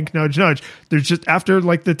 wink, wink, nudge, nudge. There's just after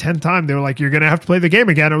like the 10th time, they were like, you're going to have to play the game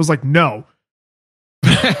again. I was like, no.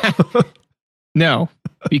 No,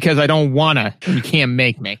 because I don't want to. You can't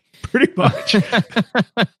make me. Pretty much.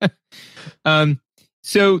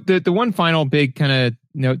 So the one final big kind of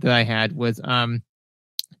note that I had was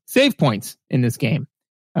save points in this game.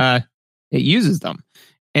 It uses them.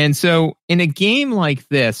 And so in a game like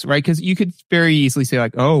this, right, because you could very easily say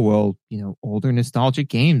like, oh, well, you know, older nostalgic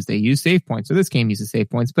games, they use save points. So this game uses save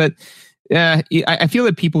points. But I feel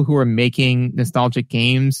that people who are making nostalgic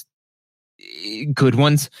games, good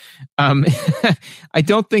ones, I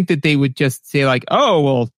don't think that they would just say like, oh,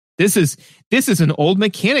 well, this is an old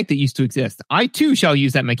mechanic that used to exist. I too shall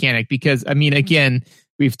use that mechanic because, I mean, again,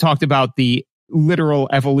 we've talked about the literal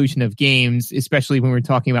evolution of games, especially when we're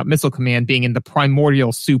talking about Missile Command being in the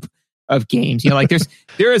primordial soup of games. You know, like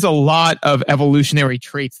there is a lot of evolutionary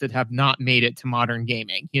traits that have not made it to modern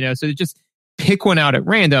gaming, you know, so to just pick one out at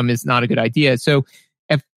random is not a good idea. So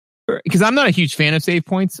because I'm not a huge fan of save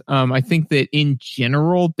points, I think that in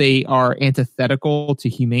general, they are antithetical to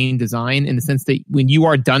humane design in the sense that when you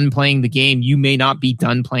are done playing the game, you may not be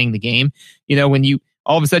done playing the game. You know, when you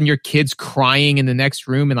all of a sudden your kid's crying in the next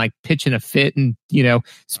room and like pitching a fit and, you know,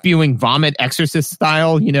 spewing vomit Exorcist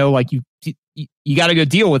style, you know, like you got to go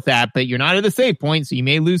deal with that, but you're not at the save point. So you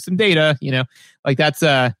may lose some data, you know, like that's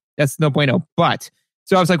no bueno. But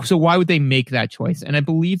so I was like, so why would they make that choice? And I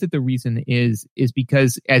believe that the reason is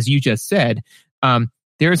because, as you just said,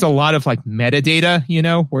 there's a lot of like metadata, you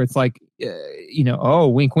know, where it's like, you know, oh,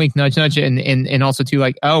 wink, wink, nudge, nudge. And also too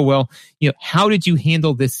like, oh, well, you know, how did you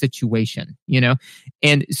handle this situation? You know?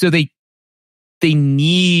 And so they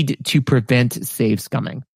need to prevent save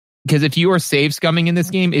scumming. Because if you are save scumming in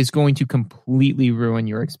this game, is going to completely ruin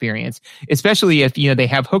your experience, especially if, you know, they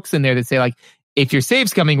have hooks in there that say like, if you're save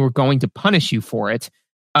scumming, we're going to punish you for it.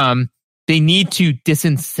 They need to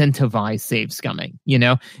disincentivize save scumming, you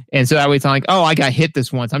know? And so that way it's not like, oh, I got hit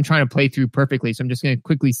this once, I'm trying to play through perfectly, so I'm just going to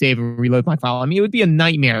quickly save and reload my file. I mean, it would be a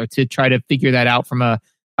nightmare to try to figure that out from a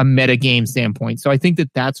meta game standpoint. So I think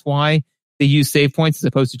that that's why they use save points as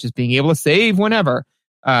opposed to just being able to save whenever.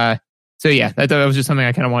 So yeah, that was just something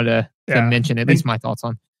I kind of wanted to mention, at least my thoughts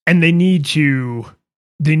on. And they need to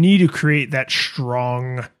create that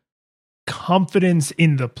strong confidence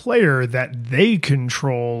in the player that they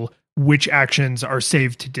control which actions are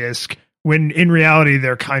saved to disk, when in reality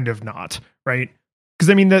they're kind of not, right? Because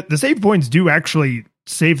I mean the save points do actually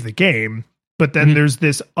save the game, but then there's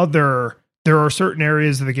this there are certain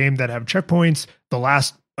areas of the game that have checkpoints. The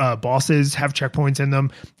last bosses have checkpoints in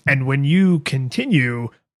them, and when you continue,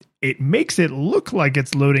 it makes it look like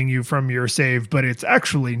it's loading you from your save, but it's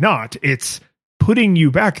actually not. It's putting you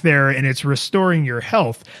back there and it's restoring your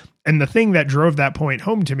health. And the thing that drove that point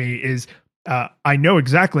home to me is I know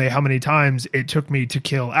exactly how many times it took me to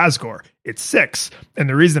kill Asgore. It's 6. And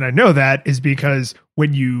the reason I know that is because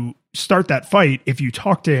when you start that fight, if you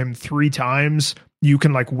talk to him 3 times, you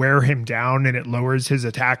can like wear him down and it lowers his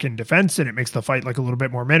attack and defense and it makes the fight like a little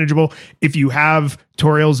bit more manageable. If you have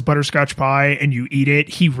Toriel's butterscotch pie and you eat it,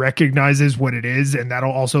 he recognizes what it is and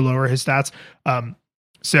that'll also lower his stats.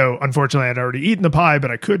 So unfortunately I'd already eaten the pie,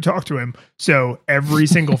 but I could talk to him. So every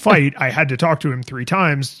single fight I had to talk to him 3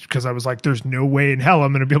 times because I was like, there's no way in hell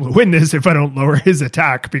I'm going to be able to win this if I don't lower his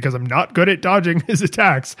attack because I'm not good at dodging his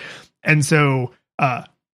attacks. And so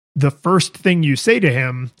the first thing you say to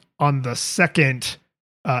him on the second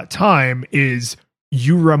time is,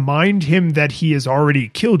 you remind him that he has already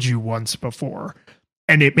killed you once before,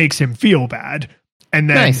 and it makes him feel bad. And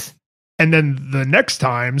then, Nice. and then the next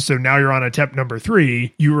time, so now you're on attempt number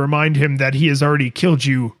 3, you remind him that he has already killed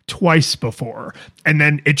you twice before. And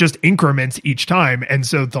then it just increments each time. And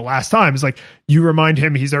so the last time is like, you remind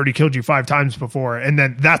him he's already killed you 5 times before. And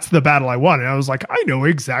then that's the battle I won. And I was like, I know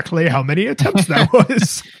exactly how many attempts that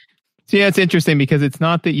was. So yeah, it's interesting because it's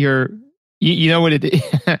not that you know what it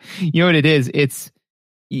you know what it is.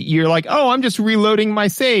 You're like, oh, I'm just reloading my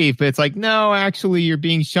save. But it's like, no, actually, you're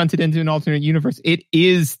being shunted into an alternate universe. It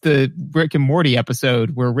is the Rick and Morty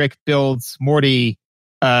episode where Rick builds Morty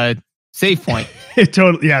save point.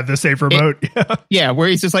 The save remote. Yeah, where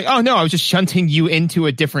he's just like, oh, no, I was just shunting you into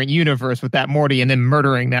a different universe with that Morty and then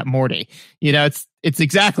murdering that Morty. You know, it's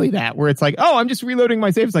exactly that, where it's like, oh, I'm just reloading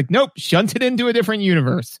my save. It's like, nope, shunted into a different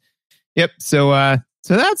universe. Yep. So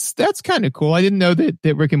that's kind of cool. I didn't know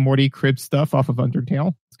that Rick and Morty cribbed stuff off of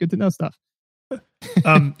Undertale. It's good to know stuff.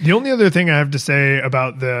 The only other thing I have to say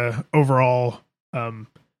about the overall kind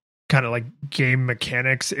of like game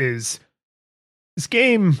mechanics is this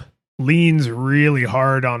game leans really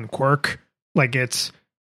hard on quirk. Like the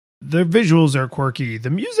visuals are quirky. The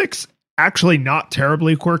music's actually not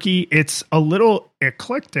terribly quirky. It's a little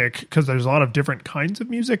eclectic because there's a lot of different kinds of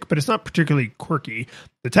music, but it's not particularly quirky.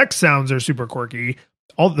 The text sounds are super quirky.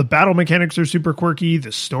 All the battle mechanics are super quirky.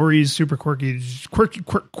 The story's super quirky.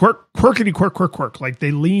 Quirkity quirk. Like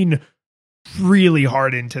they lean really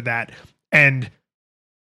hard into that. And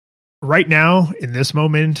right now, in this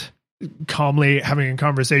moment, calmly having a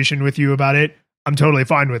conversation with you about it, I'm totally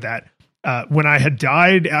fine with that. When I had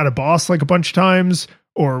died at a boss like a bunch of times,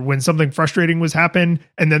 or when something frustrating was happen,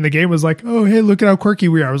 and then the game was like, oh, hey, look at how quirky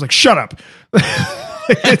we are. I was like, shut up.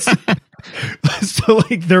 So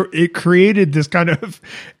like it created this kind of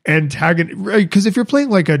antagonist, right? Because if you're playing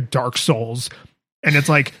like a Dark Souls and it's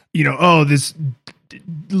like, you know, oh, this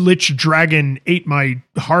Lich Dragon ate my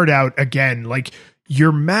heart out again. Like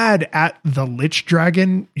you're mad at the Lich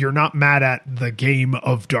Dragon. You're not mad at the game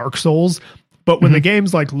of Dark Souls. But when the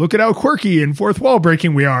game's like, look at how quirky and fourth wall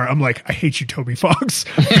breaking we are, I'm like, I hate you, Toby Fox.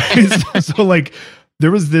 So like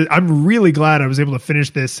I'm really glad I was able to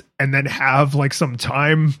finish this and then have like some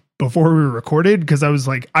time before we recorded, because I was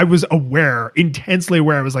intensely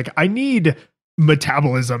aware. I was like, I need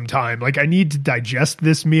metabolism time. Like I need to digest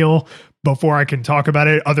this meal before I can talk about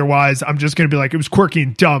it. Otherwise, I'm just going to be like, it was quirky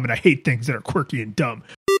and dumb, and I hate things that are quirky and dumb.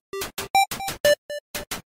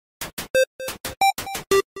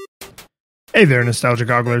 Hey there, Nostalgia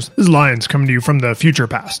Gogglers. This is Lions coming to you from the future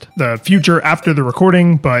past. The future after the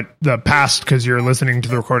recording, but the past because you're listening to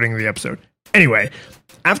the recording of the episode. Anyway,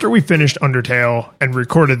 after we finished Undertale and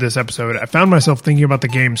recorded this episode, I found myself thinking about the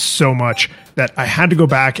game so much that I had to go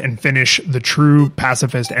back and finish the true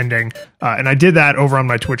pacifist ending. And I did that over on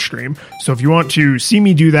my Twitch stream. So if you want to see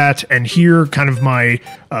me do that and hear kind of my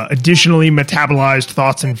additionally metabolized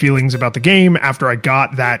thoughts and feelings about the game after I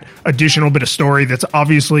got that additional bit of story that's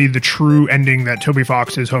obviously the true ending that Toby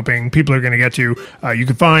Fox is hoping people are going to get to, you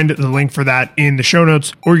can find the link for that in the show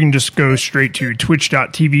notes, or you can just go straight to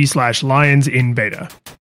twitch.tv/lionsinbeta.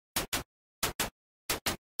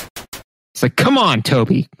 It's like, come on,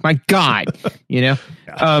 Toby, my God, you know?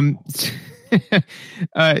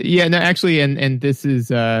 Yeah, no, actually, and this is,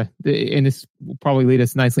 and this will probably lead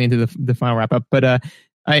us nicely into the final wrap up, but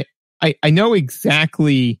I know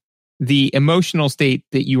exactly the emotional state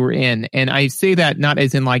that you were in. And I say that not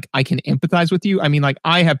as in like, I can empathize with you. I mean, like,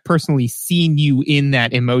 I have personally seen you in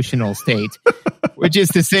that emotional state, which is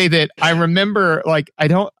to say that I remember, like,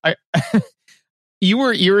 you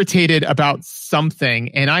were irritated about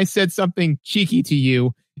something, and I said something cheeky to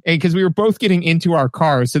you, and because we were both getting into our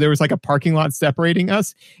cars, so there was like a parking lot separating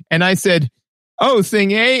us, and I said, "Oh,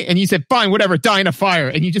 thing A," and you said, "Fine, whatever, die in a fire,"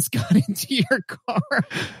 and you just got into your car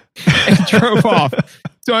and drove off.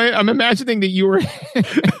 So I'm imagining that you were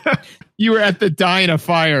at the die in a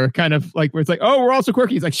fire kind of like where it's like, "Oh, we're also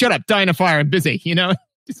quirky." He's like, "Shut up, die in a fire, I'm busy," you know,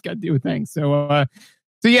 just got to do things. So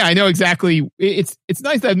yeah, I know exactly. It's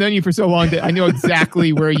nice that I've known you for so long that I know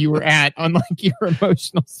exactly where you were at on like your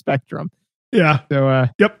emotional spectrum. Yeah. So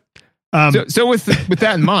yep. So with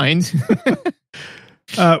that in mind,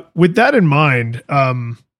 with that in mind,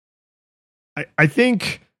 I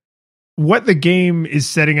think what the game is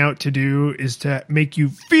setting out to do is to make you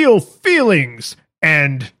feel feelings,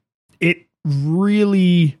 and it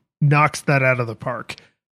really knocks that out of the park.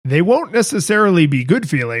 They won't necessarily be good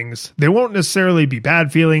feelings. They won't necessarily be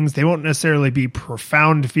bad feelings. They won't necessarily be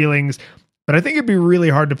profound feelings. But I think it'd be really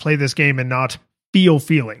hard to play this game and not feel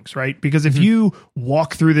feelings, right? Because if you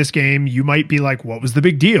walk through this game, you might be like, what was the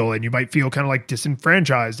big deal? And you might feel kind of like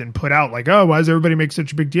disenfranchised and put out like, oh, why does everybody make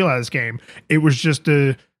such a big deal out of this game? It was just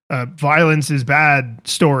a violence is bad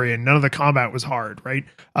story and none of the combat was hard, right?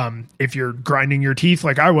 If you're grinding your teeth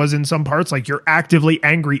like I was in some parts, like you're actively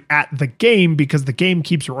angry at the game because the game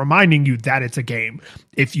keeps reminding you that it's a game.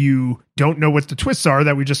 If you don't know what the twists are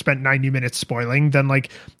that we just spent 90 minutes spoiling, then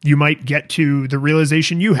like you might get to the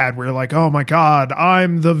realization you had where you're like, oh my God,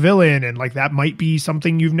 I'm the villain. And like that might be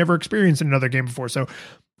something you've never experienced in another game before. So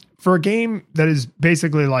for a game that is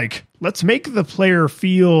basically like, let's make the player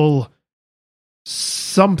feel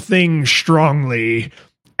something strongly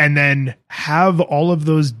and then have all of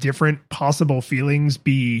those different possible feelings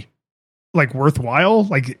be like worthwhile,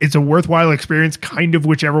 like it's a worthwhile experience, kind of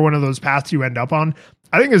whichever one of those paths you end up on,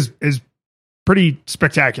 I think is pretty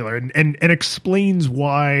spectacular and explains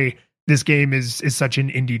why this game is such an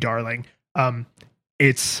indie darling.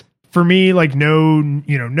 It's for me like no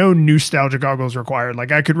nostalgia goggles required.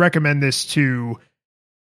 Like I could recommend this to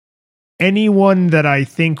anyone that I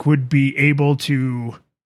think would be able to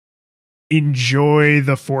enjoy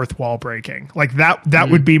the fourth wall breaking. Like that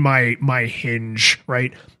would be my hinge,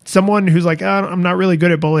 right? Someone who's like, I'm not really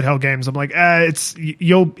good at bullet hell games. I'm like,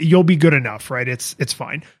 you'll be good enough, right? It's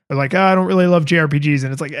fine. Or like, I don't really love JRPGs.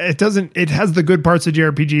 And it's like, it has the good parts of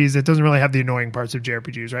JRPGs. It doesn't really have the annoying parts of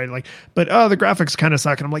JRPGs, right? Like, but the graphics kind of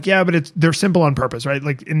suck. And I'm like, yeah, but they're simple on purpose, right?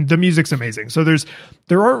 Like, and the music's amazing. So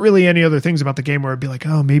there aren't really any other things about the game where it'd be like,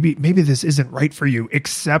 oh, maybe this isn't right for you,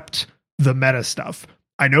 except the meta stuff.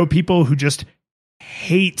 I know people who just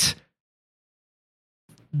hate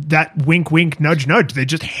that wink, wink, nudge, nudge. They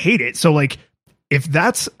just hate it. So like, if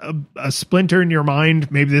that's a splinter in your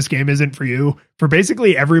mind, maybe this game isn't for you. For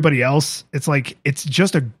basically everybody else, it's like, it's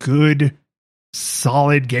just a good,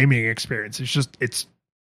 solid gaming experience. It's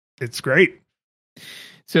great.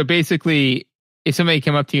 So basically, if somebody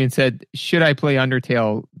came up to you and said, should I play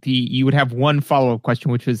Undertale? You would have one follow-up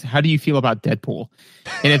question, which was, how do you feel about Deadpool?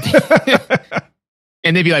 And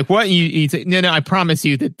and they'd be like, what? You'd say, no, I promise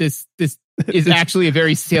you that this is actually a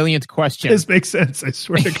very salient question. This makes sense. I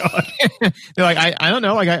swear to God. They're like, I don't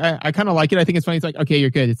know. Like, I kind of like it. I think it's funny. It's like, okay, you're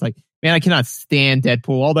good. It's like, man, I cannot stand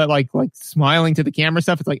Deadpool. All that like smiling to the camera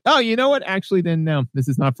stuff. It's like, oh, you know what? Actually, then no, this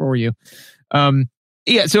is not for you.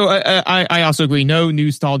 Yeah. So I also agree. No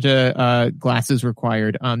nostalgia glasses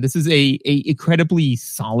required. This is a incredibly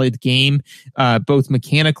solid game, both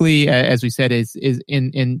mechanically, as we said, is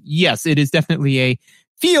in yes, it is definitely a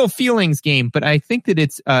feelings game, but I think that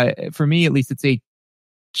it's for me at least, it's a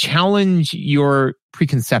challenge your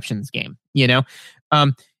preconceptions game. You know,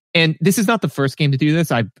 and this is not the first game to do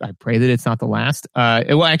this. I pray that it's not the last.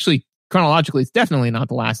 Well, actually, chronologically, it's definitely not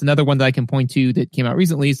the last. Another one that I can point to that came out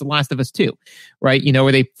recently is The Last of Us 2, right? You know,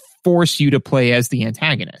 where they force you to play as the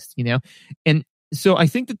antagonist, you know? And so I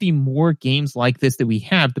think that the more games like this that we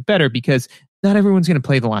have, the better, because not everyone's going to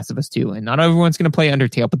play The Last of Us 2 and not everyone's going to play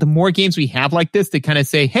Undertale. But the more games we have like this, they kind of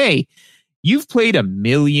say, hey, you've played a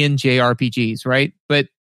million JRPGs, right? But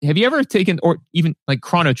have you ever taken, or even like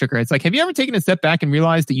Chrono Trigger, it's like, have you ever taken a step back and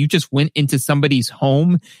realized that you just went into somebody's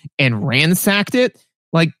home and ransacked it?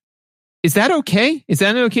 Like, is that okay? Is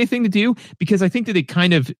that an okay thing to do? Because I think that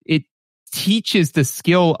it teaches the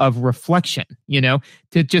skill of reflection, you know,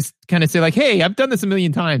 to just kind of say like, hey, I've done this a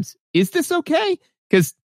million times. Is this okay?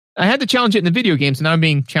 Because I had to challenge it in the video games and now I'm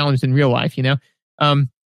being challenged in real life, you know?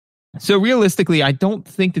 So realistically, I don't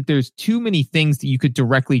think that there's too many things that you could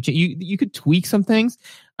directly change. You could tweak some things.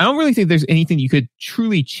 I don't really think there's anything you could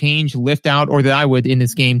truly change, lift out, or that I would in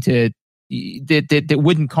this game that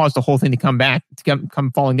wouldn't cause the whole thing to come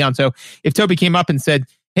falling down. So if Toby came up and said,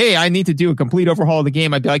 hey, I need to do a complete overhaul of the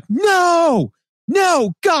game, I'd be like, no,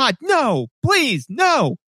 God, no, please,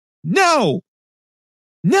 no.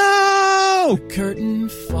 The curtain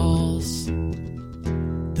falls,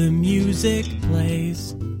 the music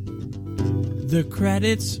plays, the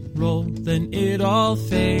credits roll, then it all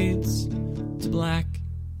fades to black,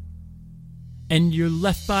 and you're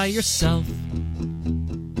left by yourself.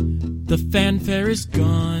 The fanfare is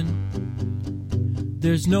gone.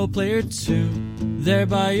 There's no player two there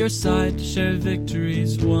by your side to share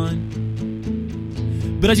victories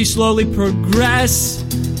won. But as you slowly progress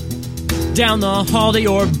down the hall to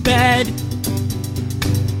your bed,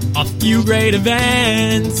 a few great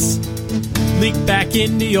events leak back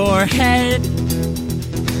into your head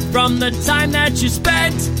from the time that you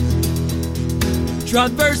spent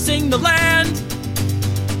traversing the land,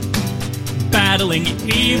 battling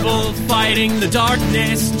evil, fighting the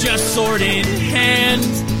darkness, just sword in hand.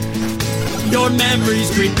 Your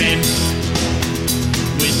memories creeping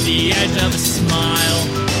with the edge of a smile.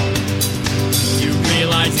 You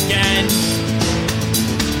rise again.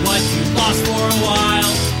 What you lost for a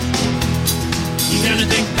while, you're gonna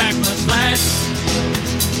think back much less.